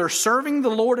 either they're serving the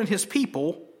Lord and his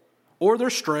people, or they're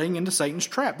straying into Satan's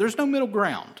trap. There's no middle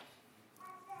ground.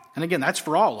 And again, that's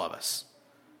for all of us.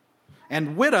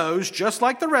 And widows, just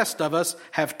like the rest of us,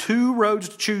 have two roads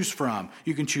to choose from.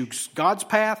 You can choose God's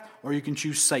path or you can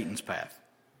choose Satan's path.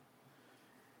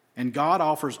 And God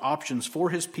offers options for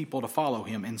his people to follow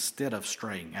him instead of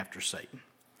straying after Satan.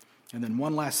 And then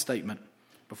one last statement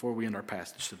before we end our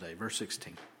passage today. Verse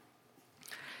 16.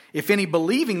 If any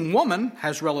believing woman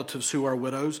has relatives who are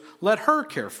widows, let her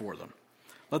care for them.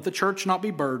 Let the church not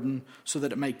be burdened so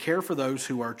that it may care for those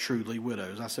who are truly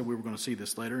widows. I said we were going to see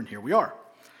this later, and here we are.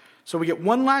 So we get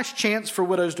one last chance for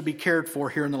widows to be cared for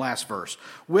here in the last verse.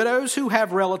 Widows who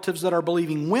have relatives that are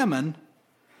believing women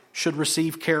should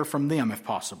receive care from them if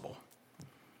possible.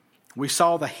 We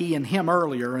saw the he and him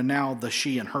earlier, and now the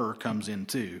she and her comes in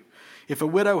too. If a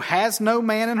widow has no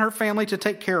man in her family to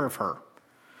take care of her,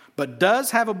 but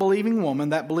does have a believing woman,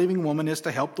 that believing woman is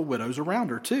to help the widows around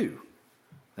her too.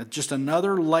 That's just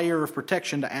another layer of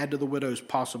protection to add to the widow's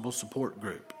possible support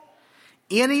group.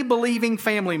 Any believing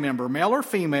family member, male or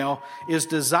female, is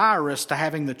desirous to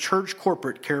having the church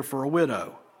corporate care for a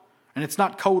widow. And it's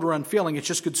not cold or unfeeling, it's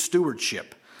just good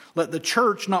stewardship. Let the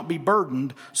church not be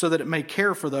burdened so that it may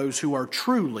care for those who are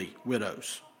truly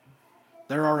widows.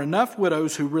 There are enough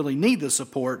widows who really need the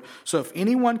support, so if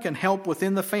anyone can help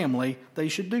within the family, they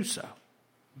should do so.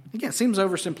 Again, it seems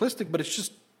oversimplistic, but it's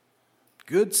just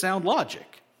good sound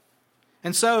logic.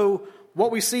 And so,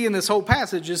 what we see in this whole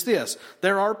passage is this.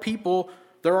 There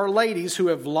are ladies who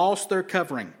have lost their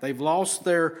covering. They've lost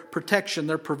their protection,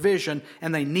 their provision,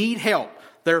 and they need help.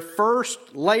 Their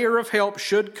first layer of help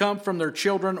should come from their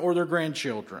children or their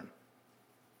grandchildren.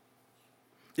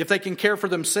 If they can care for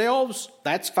themselves,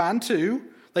 that's fine too.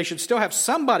 They should still have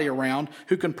somebody around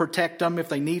who can protect them if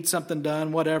they need something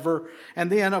done, whatever.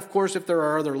 And then, of course, if there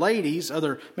are other ladies,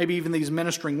 maybe even these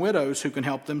ministering widows who can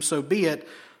help them, so be it.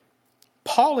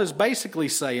 Paul is basically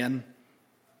saying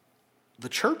the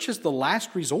church is the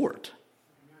last resort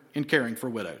in caring for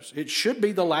widows. It should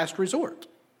be the last resort.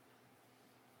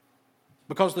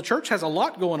 Because the church has a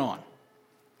lot going on.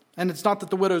 And it's not that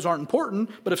the widows aren't important,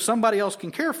 but if somebody else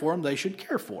can care for them, they should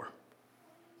care for them.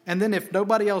 And then if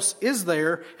nobody else is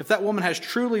there, if that woman has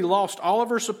truly lost all of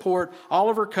her support, all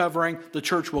of her covering, the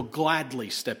church will gladly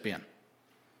step in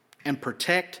and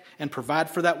protect and provide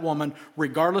for that woman,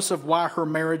 regardless of why her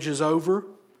marriage is over,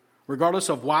 regardless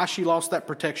of why she lost that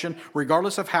protection,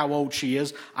 regardless of how old she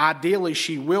is. Ideally,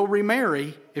 she will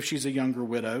remarry if she's a younger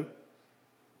widow.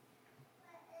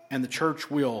 And the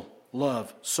church will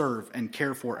love, serve, and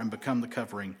care for and become the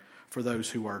covering for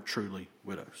those who are truly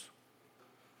widows.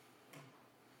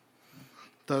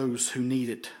 Those who need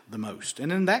it the most. And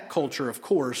in that culture, of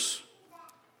course,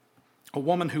 a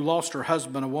woman who lost her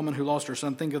husband, a woman who lost her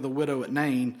son, think of the widow at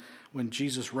Nain when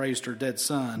Jesus raised her dead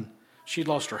son. She'd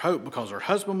lost her hope because her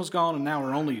husband was gone and now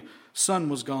her only son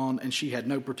was gone and she had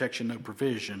no protection, no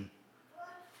provision.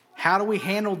 How do we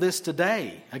handle this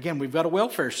today? Again, we've got a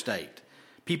welfare state.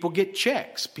 People get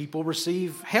checks. People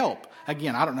receive help.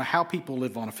 Again, I don't know how people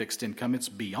live on a fixed income. It's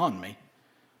beyond me.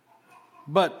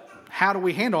 But how do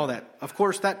we handle all that? Of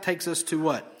course, that takes us to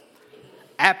what?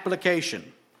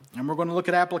 Application. And we're going to look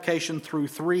at application through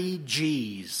 3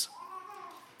 G's.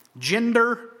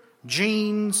 Gender,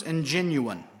 genes, and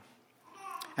genuine.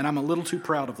 And I'm a little too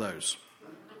proud of those.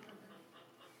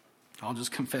 I'll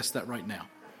just confess that right now.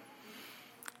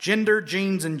 Gender,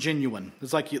 genes, and genuine.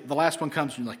 It's like the last one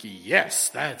comes and you're like, yes,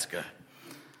 that's good.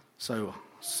 So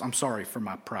I'm sorry for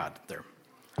my pride there.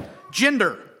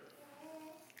 Gender.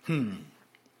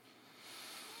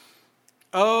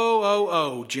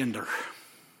 Gender.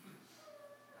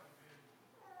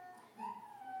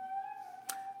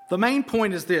 The main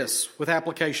point is this with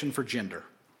application for gender.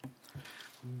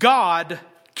 God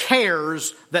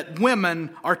cares that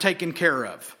women are taken care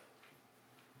of.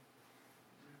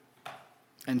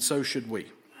 And so should we.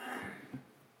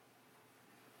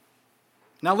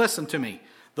 Now listen to me.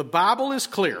 The Bible is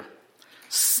clear.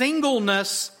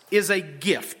 Singleness is a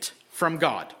gift from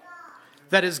God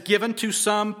that is given to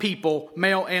some people,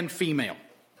 male and female.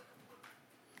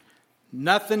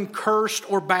 Nothing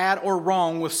cursed or bad or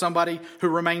wrong with somebody who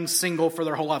remains single for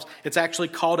their whole lives. It's actually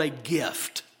called a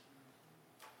gift.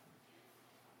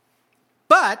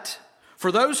 But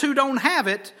for those who don't have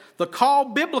it, the call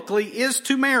biblically is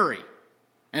to marry.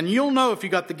 And you'll know if you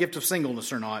got the gift of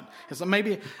singleness or not. It's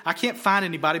maybe I can't find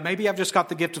anybody. Maybe I've just got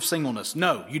the gift of singleness.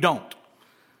 No, you don't.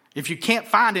 If you can't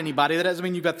find anybody, that doesn't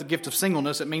mean you got the gift of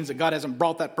singleness. It means that God hasn't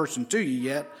brought that person to you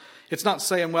yet. It's not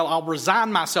saying, well, I'll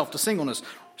resign myself to singleness.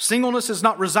 Singleness is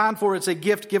not resigned for. It's a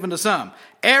gift given to some.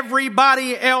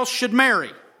 Everybody else should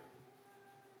marry.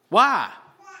 Why?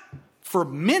 For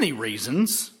many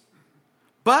reasons.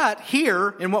 But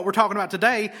here, in what we're talking about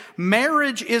today,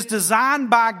 marriage is designed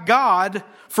by God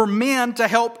for men to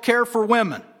help care for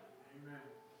women. Amen.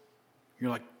 You're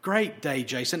like, great day,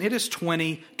 Jason. It is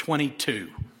 2022.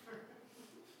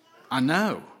 I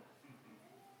know.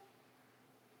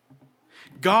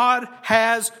 God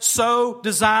has so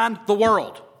designed the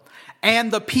world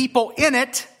and the people in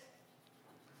it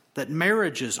that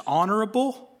marriage is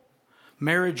honorable,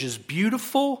 marriage is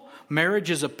beautiful, marriage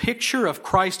is a picture of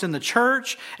Christ in the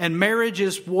church, and marriage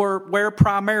is where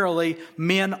primarily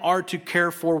men are to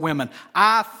care for women.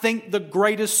 I think the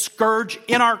greatest scourge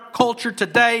in our culture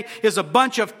today is a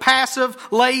bunch of passive,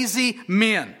 lazy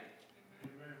men.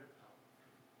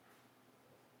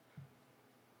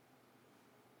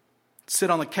 Sit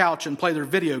on the couch and play their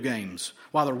video games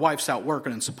while their wife's out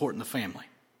working and supporting the family.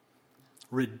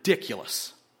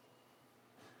 Ridiculous.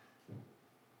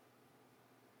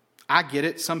 I get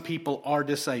it. Some people are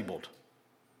disabled.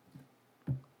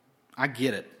 I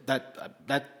get it.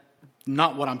 That's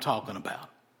not what I'm talking about.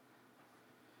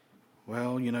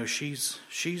 Well, you know, she's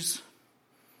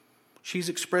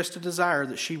expressed a desire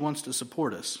that she wants to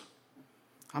support us.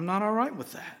 I'm not all right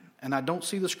with that. And I don't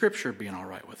see the scripture being all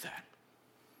right with that.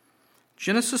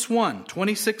 Genesis 1,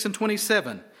 26 and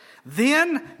 27.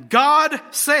 Then God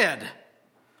said,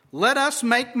 Let us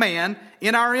make man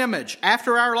in our image,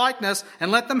 after our likeness,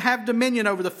 and let them have dominion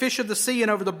over the fish of the sea,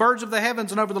 and over the birds of the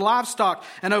heavens, and over the livestock,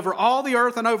 and over all the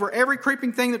earth, and over every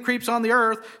creeping thing that creeps on the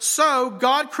earth. So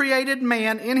God created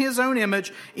man in his own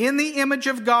image. In the image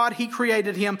of God he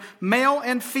created him. Male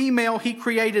and female he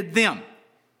created them.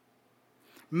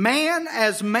 Man,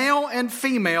 as male and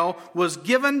female, was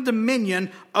given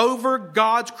dominion over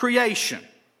God's creation.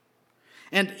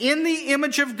 And in the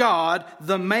image of God,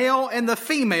 the male and the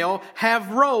female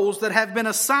have roles that have been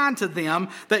assigned to them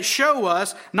that show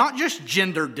us not just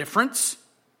gender difference,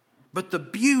 but the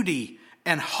beauty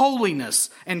and holiness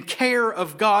and care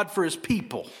of God for his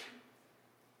people.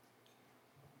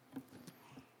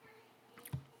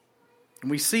 And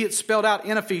we see it spelled out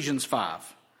in Ephesians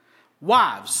 5.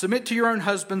 Wives, submit to your own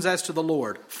husbands as to the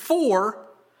Lord. For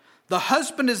the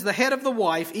husband is the head of the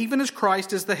wife, even as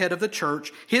Christ is the head of the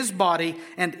church, his body,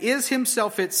 and is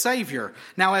himself its Savior.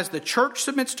 Now, as the church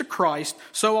submits to Christ,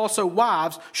 so also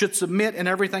wives should submit in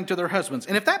everything to their husbands.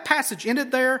 And if that passage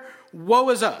ended there, woe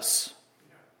is us.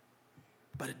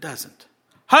 But it doesn't.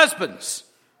 Husbands,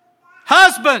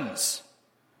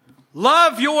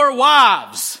 love your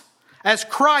wives as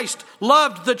Christ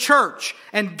loved the church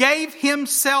and gave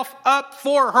himself up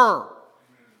for her,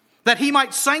 that he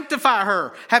might sanctify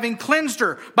her, having cleansed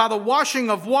her by the washing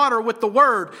of water with the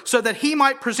word, so that he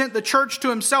might present the church to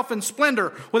himself in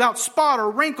splendor, without spot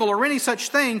or wrinkle or any such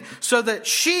thing, so that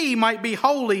she might be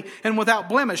holy and without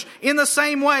blemish. In the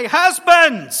same way,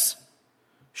 husbands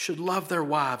should love their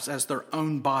wives as their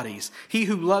own bodies. He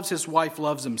who loves his wife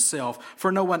loves himself,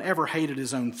 for no one ever hated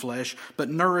his own flesh, but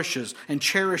nourishes and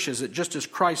cherishes it, just as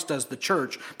Christ does the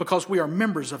church, because we are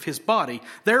members of his body.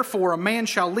 Therefore a man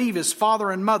shall leave his father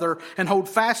and mother and hold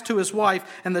fast to his wife,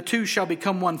 and the two shall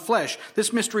become one flesh.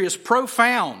 This mystery is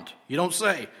profound, you don't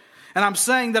say. And I'm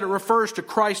saying that it refers to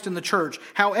Christ and the church.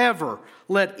 However,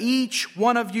 let each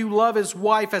one of you love his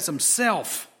wife as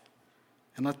himself,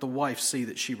 and let the wife see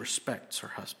that she respects her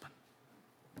husband.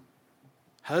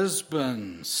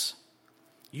 Husbands,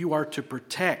 you are to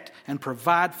protect and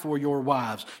provide for your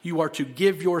wives. You are to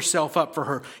give yourself up for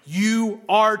her. You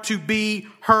are to be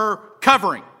her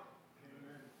covering,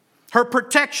 her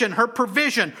protection, her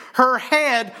provision, her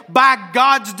head by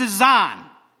God's design.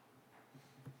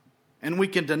 And we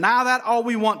can deny that all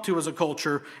we want to as a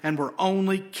culture, and we're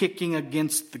only kicking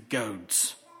against the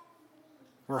goads.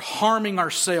 We're harming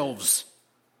ourselves.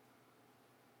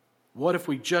 What if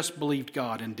we just believed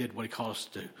God and did what he called us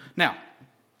to do? Now,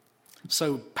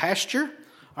 so pastor,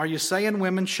 are you saying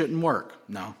women shouldn't work?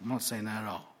 No, I'm not saying that at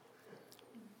all.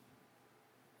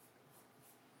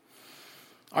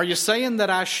 Are you saying that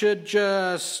I should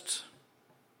just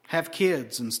have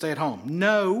kids and stay at home?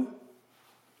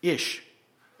 No-ish.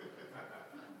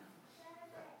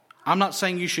 I'm not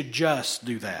saying you should just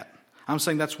do that. I'm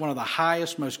saying that's one of the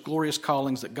highest, most glorious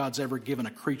callings that God's ever given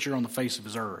a creature on the face of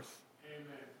his earth.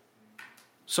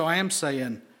 So I am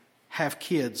saying, have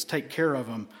kids, take care of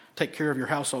them, take care of your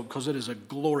household, because it is a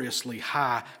gloriously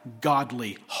high,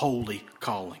 godly, holy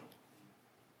calling.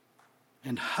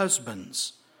 And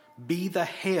husbands, be the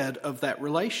head of that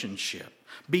relationship.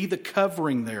 Be the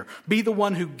covering there. Be the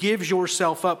one who gives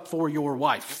yourself up for your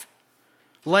wife.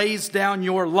 Lays down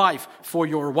your life for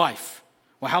your wife.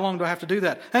 Well, how long do I have to do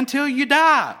that? Until you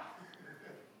die.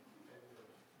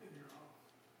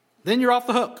 Then you're off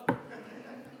the hook.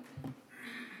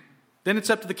 Then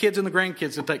it's up to the kids and the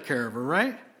grandkids to take care of her,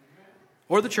 right?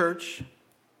 Or the church.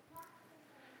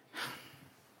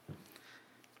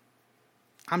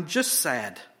 I'm just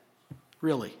sad,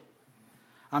 really.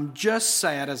 I'm just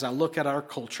sad as I look at our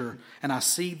culture and I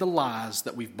see the lies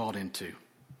that we've bought into,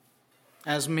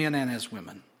 as men and as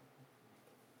women.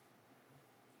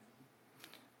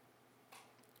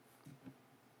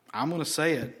 I'm going to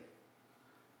say it.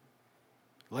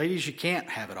 Ladies, you can't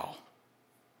have it all.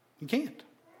 You can't.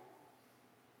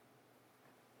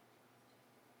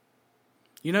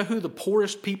 You know who the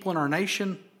poorest people in our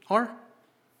nation are?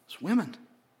 It's women.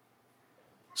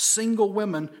 Single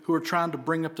women who are trying to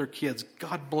bring up their kids.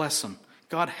 God bless them.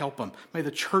 God help them. May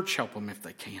the church help them if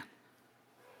they can.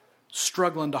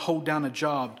 Struggling to hold down a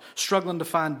job. Struggling to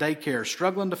find daycare.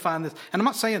 Struggling to find this. And I'm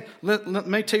not saying, let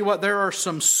me tell you what, there are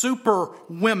some super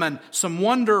women, some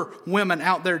wonder women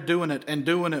out there doing it and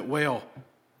doing it well.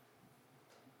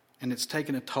 And it's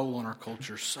taken a toll on our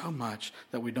culture so much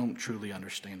that we don't truly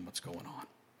understand what's going on.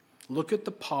 Look at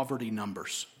the poverty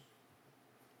numbers.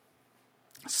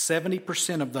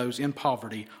 70% of those in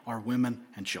poverty are women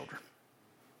and children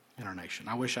in our nation.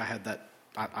 I wish I had that.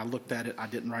 I looked at it. I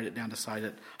didn't write it down to cite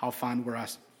it. I'll find where I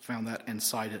found that and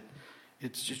cite it.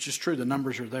 It's just true. The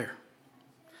numbers are there.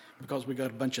 Because we got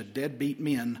a bunch of deadbeat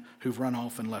men who've run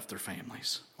off and left their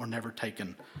families or never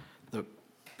taken the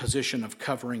position of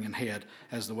covering and head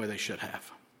as the way they should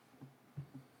have.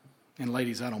 And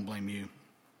ladies, I don't blame you.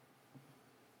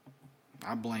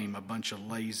 I blame a bunch of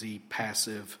lazy,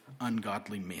 passive,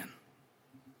 ungodly men.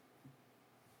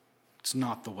 It's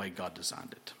not the way God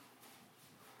designed it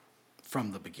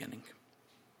from the beginning.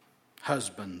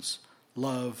 Husbands,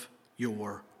 love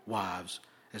your wives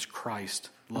as Christ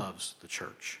loves the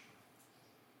church.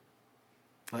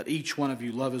 Let each one of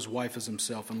you love his wife as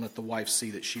himself, and let the wife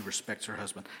see that she respects her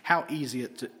husband. How easy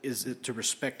is it to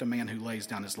respect a man who lays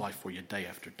down his life for you day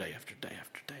after day after day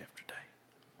after day after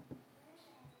day?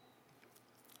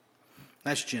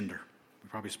 That's gender. We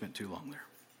probably spent too long there.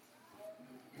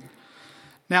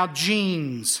 Now,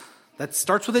 genes. That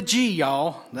starts with a G,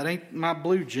 y'all. That ain't my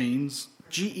blue jeans.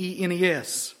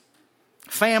 Genes.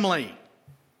 Family.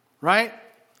 Right?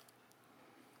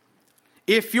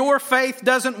 If your faith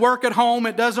doesn't work at home,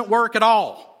 it doesn't work at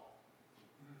all.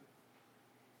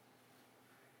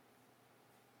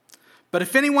 But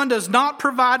if anyone does not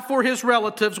provide for his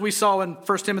relatives, we saw in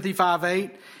 1 Timothy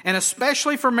 5:8, and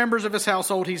especially for members of his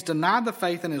household, he's denied the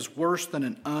faith and is worse than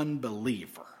an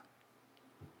unbeliever.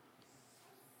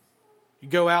 You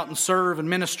go out and serve and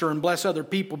minister and bless other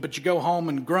people, but you go home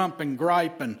and grump and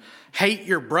gripe and hate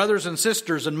your brothers and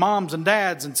sisters and moms and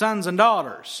dads and sons and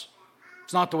daughters.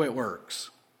 It's not the way it works.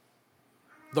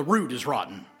 The root is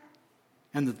rotten.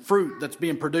 And the fruit that's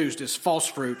being produced is false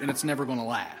fruit, and it's never going to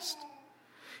last.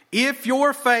 If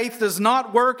your faith does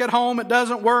not work at home, it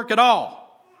doesn't work at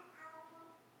all.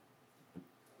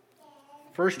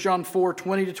 1 John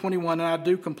 4:20-21, and I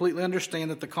do completely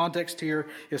understand that the context here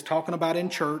is talking about in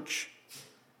church,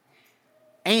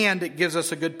 and it gives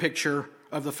us a good picture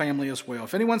of the family as well.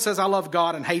 If anyone says, I love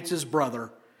God and hates his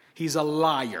brother, he's a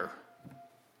liar.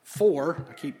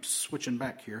 I keep switching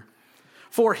back here.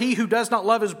 For he who does not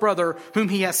love his brother whom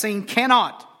he has seen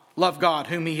cannot love God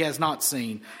whom he has not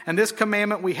seen. And this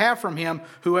commandment we have from him,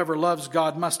 whoever loves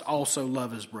God must also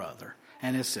love his brother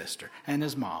and his sister and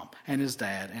his mom and his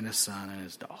dad and his son and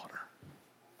his daughter.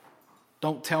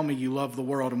 Don't tell me you love the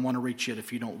world and want to reach it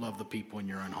if you don't love the people in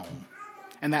your own home.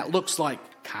 And that looks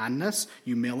like kindness,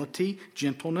 humility,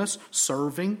 gentleness,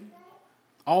 serving.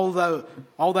 All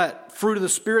that fruit of the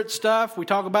Spirit stuff we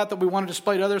talk about that we want to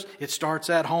display to others, it starts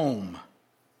at home.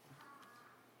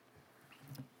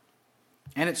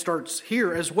 And it starts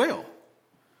here as well.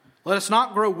 Let us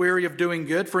not grow weary of doing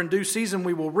good, for in due season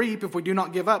we will reap if we do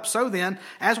not give up. So then,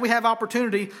 as we have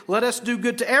opportunity, let us do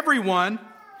good to everyone,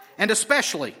 and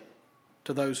especially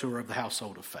to those who are of the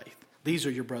household of faith. These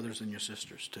are your brothers and your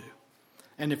sisters too.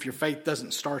 And if your faith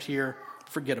doesn't start here,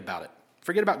 forget about it.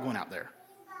 Forget about going out there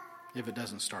if it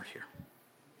doesn't start here.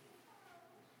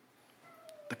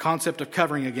 The concept of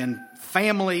covering again.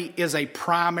 Family is a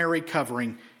primary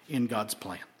covering in God's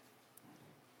plan.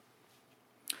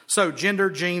 So, gender,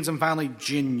 genes, and finally,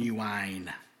 genuine.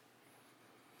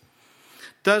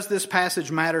 Does this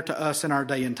passage matter to us in our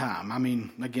day and time? I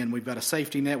mean, again, we've got a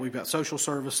safety net, we've got social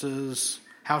services.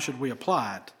 How should we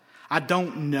apply it? I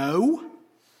don't know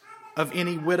of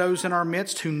any widows in our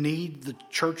midst who need the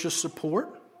church's support.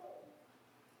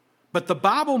 But the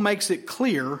Bible makes it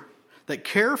clear that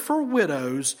care for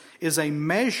widows is a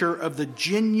measure of the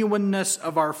genuineness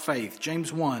of our faith.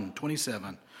 James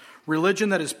 1:27. Religion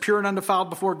that is pure and undefiled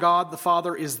before God the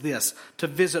Father is this: to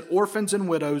visit orphans and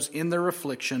widows in their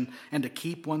affliction and to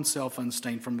keep oneself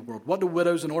unstained from the world. What do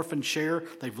widows and orphans share?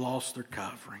 They've lost their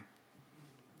covering.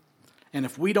 And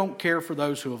if we don't care for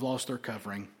those who have lost their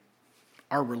covering,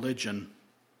 our religion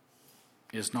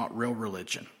is not real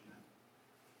religion.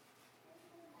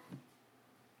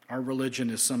 Our religion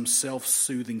is some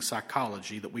self-soothing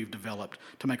psychology that we've developed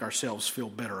to make ourselves feel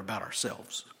better about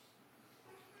ourselves.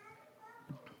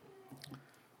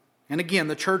 And again,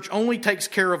 the church only takes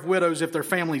care of widows if their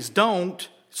families don't. It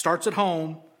starts at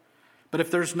home. But if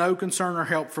there's no concern or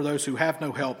help for those who have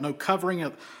no help, no covering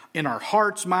in our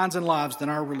hearts, minds, and lives, then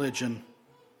our religion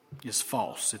is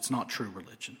false. It's not true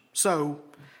religion. So,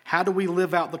 how do we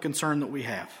live out the concern that we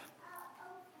have?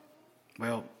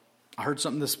 Well, I heard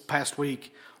something this past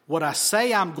week. What I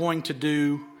say I'm going to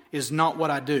do is not what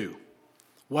I do.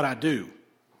 What I do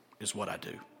is what I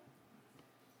do.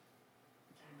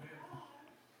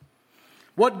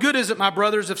 What good is it, my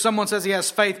brothers, if someone says he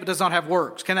has faith but does not have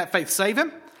works? Can that faith save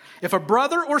him? If a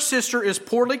brother or sister is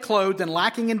poorly clothed and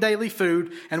lacking in daily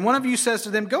food, and one of you says to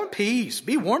them, go in peace,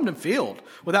 be warmed and filled,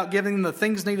 without giving them the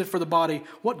things needed for the body,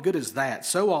 what good is that?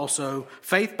 So also,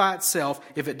 faith by itself,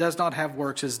 if it does not have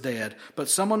works, is dead. But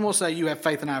someone will say, you have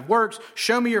faith and I have works.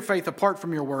 Show me your faith apart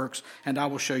from your works, and I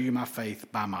will show you my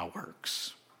faith by my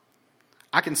works.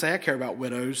 I can say I care about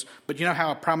widows, but you know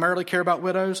how I primarily care about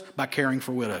widows? By caring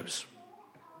for widows.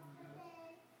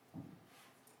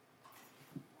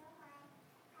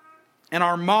 And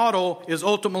our model is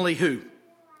ultimately who?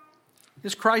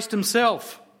 It's Christ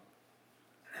himself,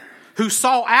 who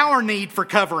saw our need for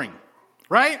covering,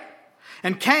 right?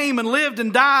 And came and lived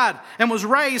and died and was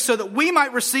raised so that we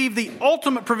might receive the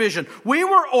ultimate provision. We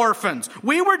were orphans.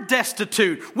 We were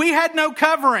destitute. We had no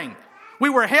covering. We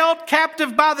were held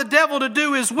captive by the devil to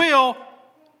do his will.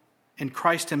 And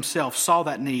Christ himself saw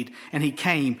that need, and he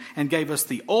came and gave us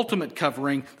the ultimate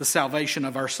covering, the salvation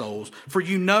of our souls. For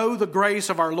you know the grace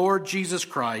of our Lord Jesus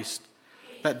Christ,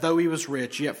 that though he was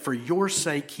rich, yet for your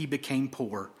sake he became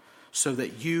poor, so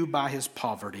that you by his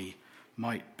poverty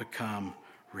might become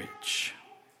rich.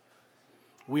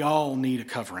 We all need a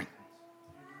covering.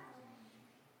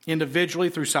 Individually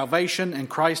through salvation, and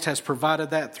Christ has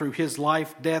provided that through his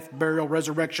life, death, burial,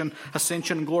 resurrection,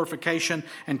 ascension, and glorification,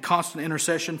 and constant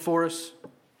intercession for us.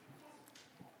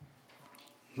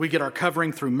 We get our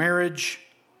covering through marriage,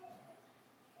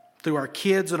 through our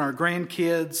kids and our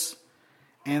grandkids,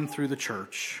 and through the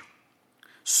church.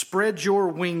 Spread your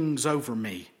wings over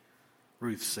me,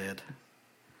 Ruth said.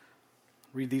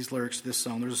 Read these lyrics to this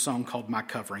song. There's a song called My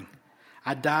Covering.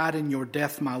 I died in your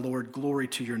death, my Lord, glory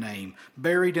to your name.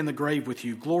 Buried in the grave with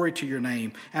you, glory to your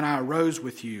name. And I arose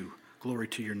with you, glory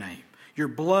to your name. Your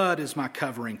blood is my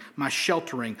covering, my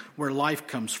sheltering, where life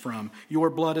comes from. Your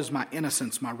blood is my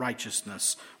innocence, my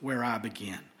righteousness, where I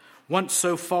begin. Once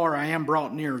so far I am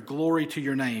brought near, glory to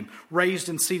your name. Raised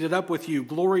and seated up with you,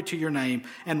 glory to your name.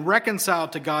 And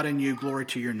reconciled to God in you, glory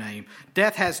to your name.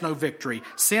 Death has no victory.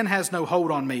 Sin has no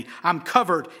hold on me. I'm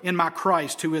covered in my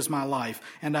Christ, who is my life.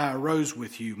 And I arose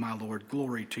with you, my Lord,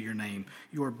 glory to your name.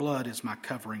 Your blood is my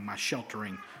covering, my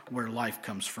sheltering, where life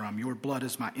comes from. Your blood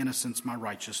is my innocence, my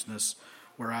righteousness,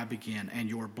 where I begin. And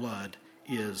your blood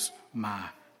is my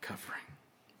covering.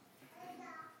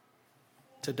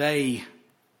 Today,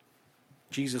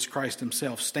 Jesus Christ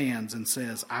himself stands and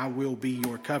says, I will be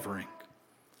your covering.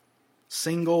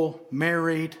 Single,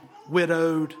 married,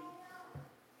 widowed,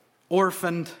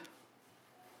 orphaned.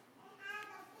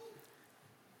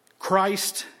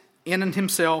 Christ in and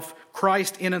himself,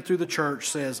 Christ in and through the church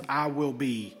says, I will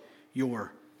be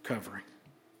your covering.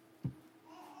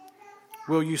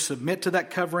 Will you submit to that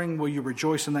covering? Will you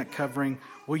rejoice in that covering?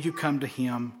 Will you come to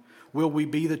him? Will we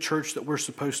be the church that we're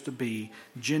supposed to be,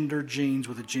 gender genes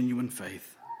with a genuine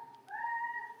faith,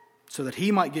 so that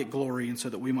he might get glory and so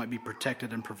that we might be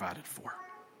protected and provided for?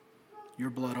 Your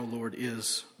blood, O Lord,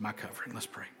 is my covering. Let's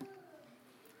pray.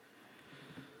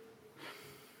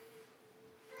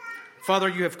 Father,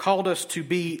 you have called us to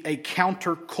be a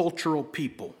countercultural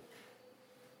people.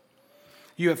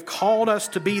 You have called us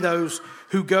to be those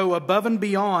who go above and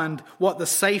beyond what the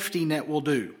safety net will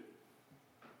do.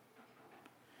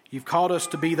 You've called us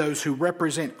to be those who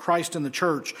represent Christ in the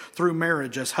church through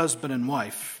marriage as husband and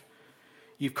wife.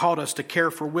 You've called us to care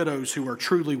for widows who are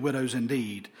truly widows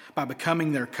indeed by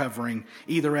becoming their covering,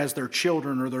 either as their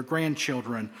children or their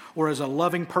grandchildren, or as a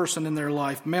loving person in their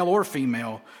life, male or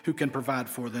female, who can provide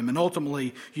for them. And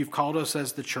ultimately, you've called us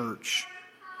as the church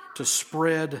to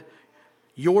spread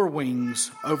your wings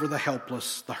over the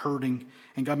helpless, the hurting.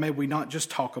 And God, may we not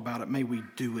just talk about it, may we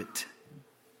do it,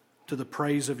 to the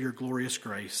praise of your glorious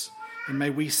grace. And may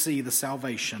we see the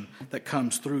salvation that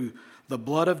comes through the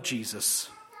blood of Jesus.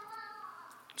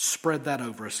 Spread that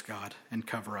over us, God, and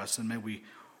cover us. And may we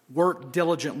work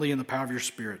diligently in the power of your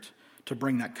Spirit to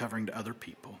bring that covering to other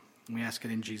people. And we ask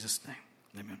it in Jesus' name.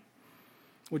 Amen.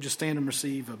 Would you stand and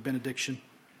receive a benediction?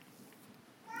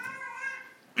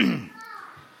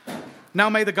 Now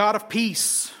may the God of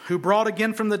peace, who brought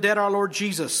again from the dead our Lord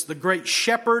Jesus, the great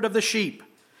shepherd of the sheep,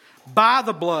 by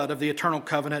the blood of the eternal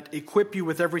covenant, equip you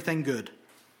with everything good,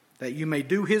 that you may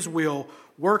do his will,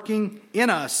 working in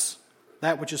us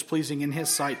that which is pleasing in his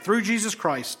sight, through Jesus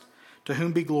Christ, to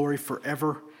whom be glory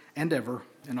forever and ever.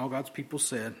 And all God's people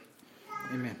said,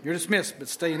 amen. You're dismissed, but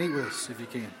stay and eat with us if you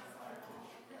can.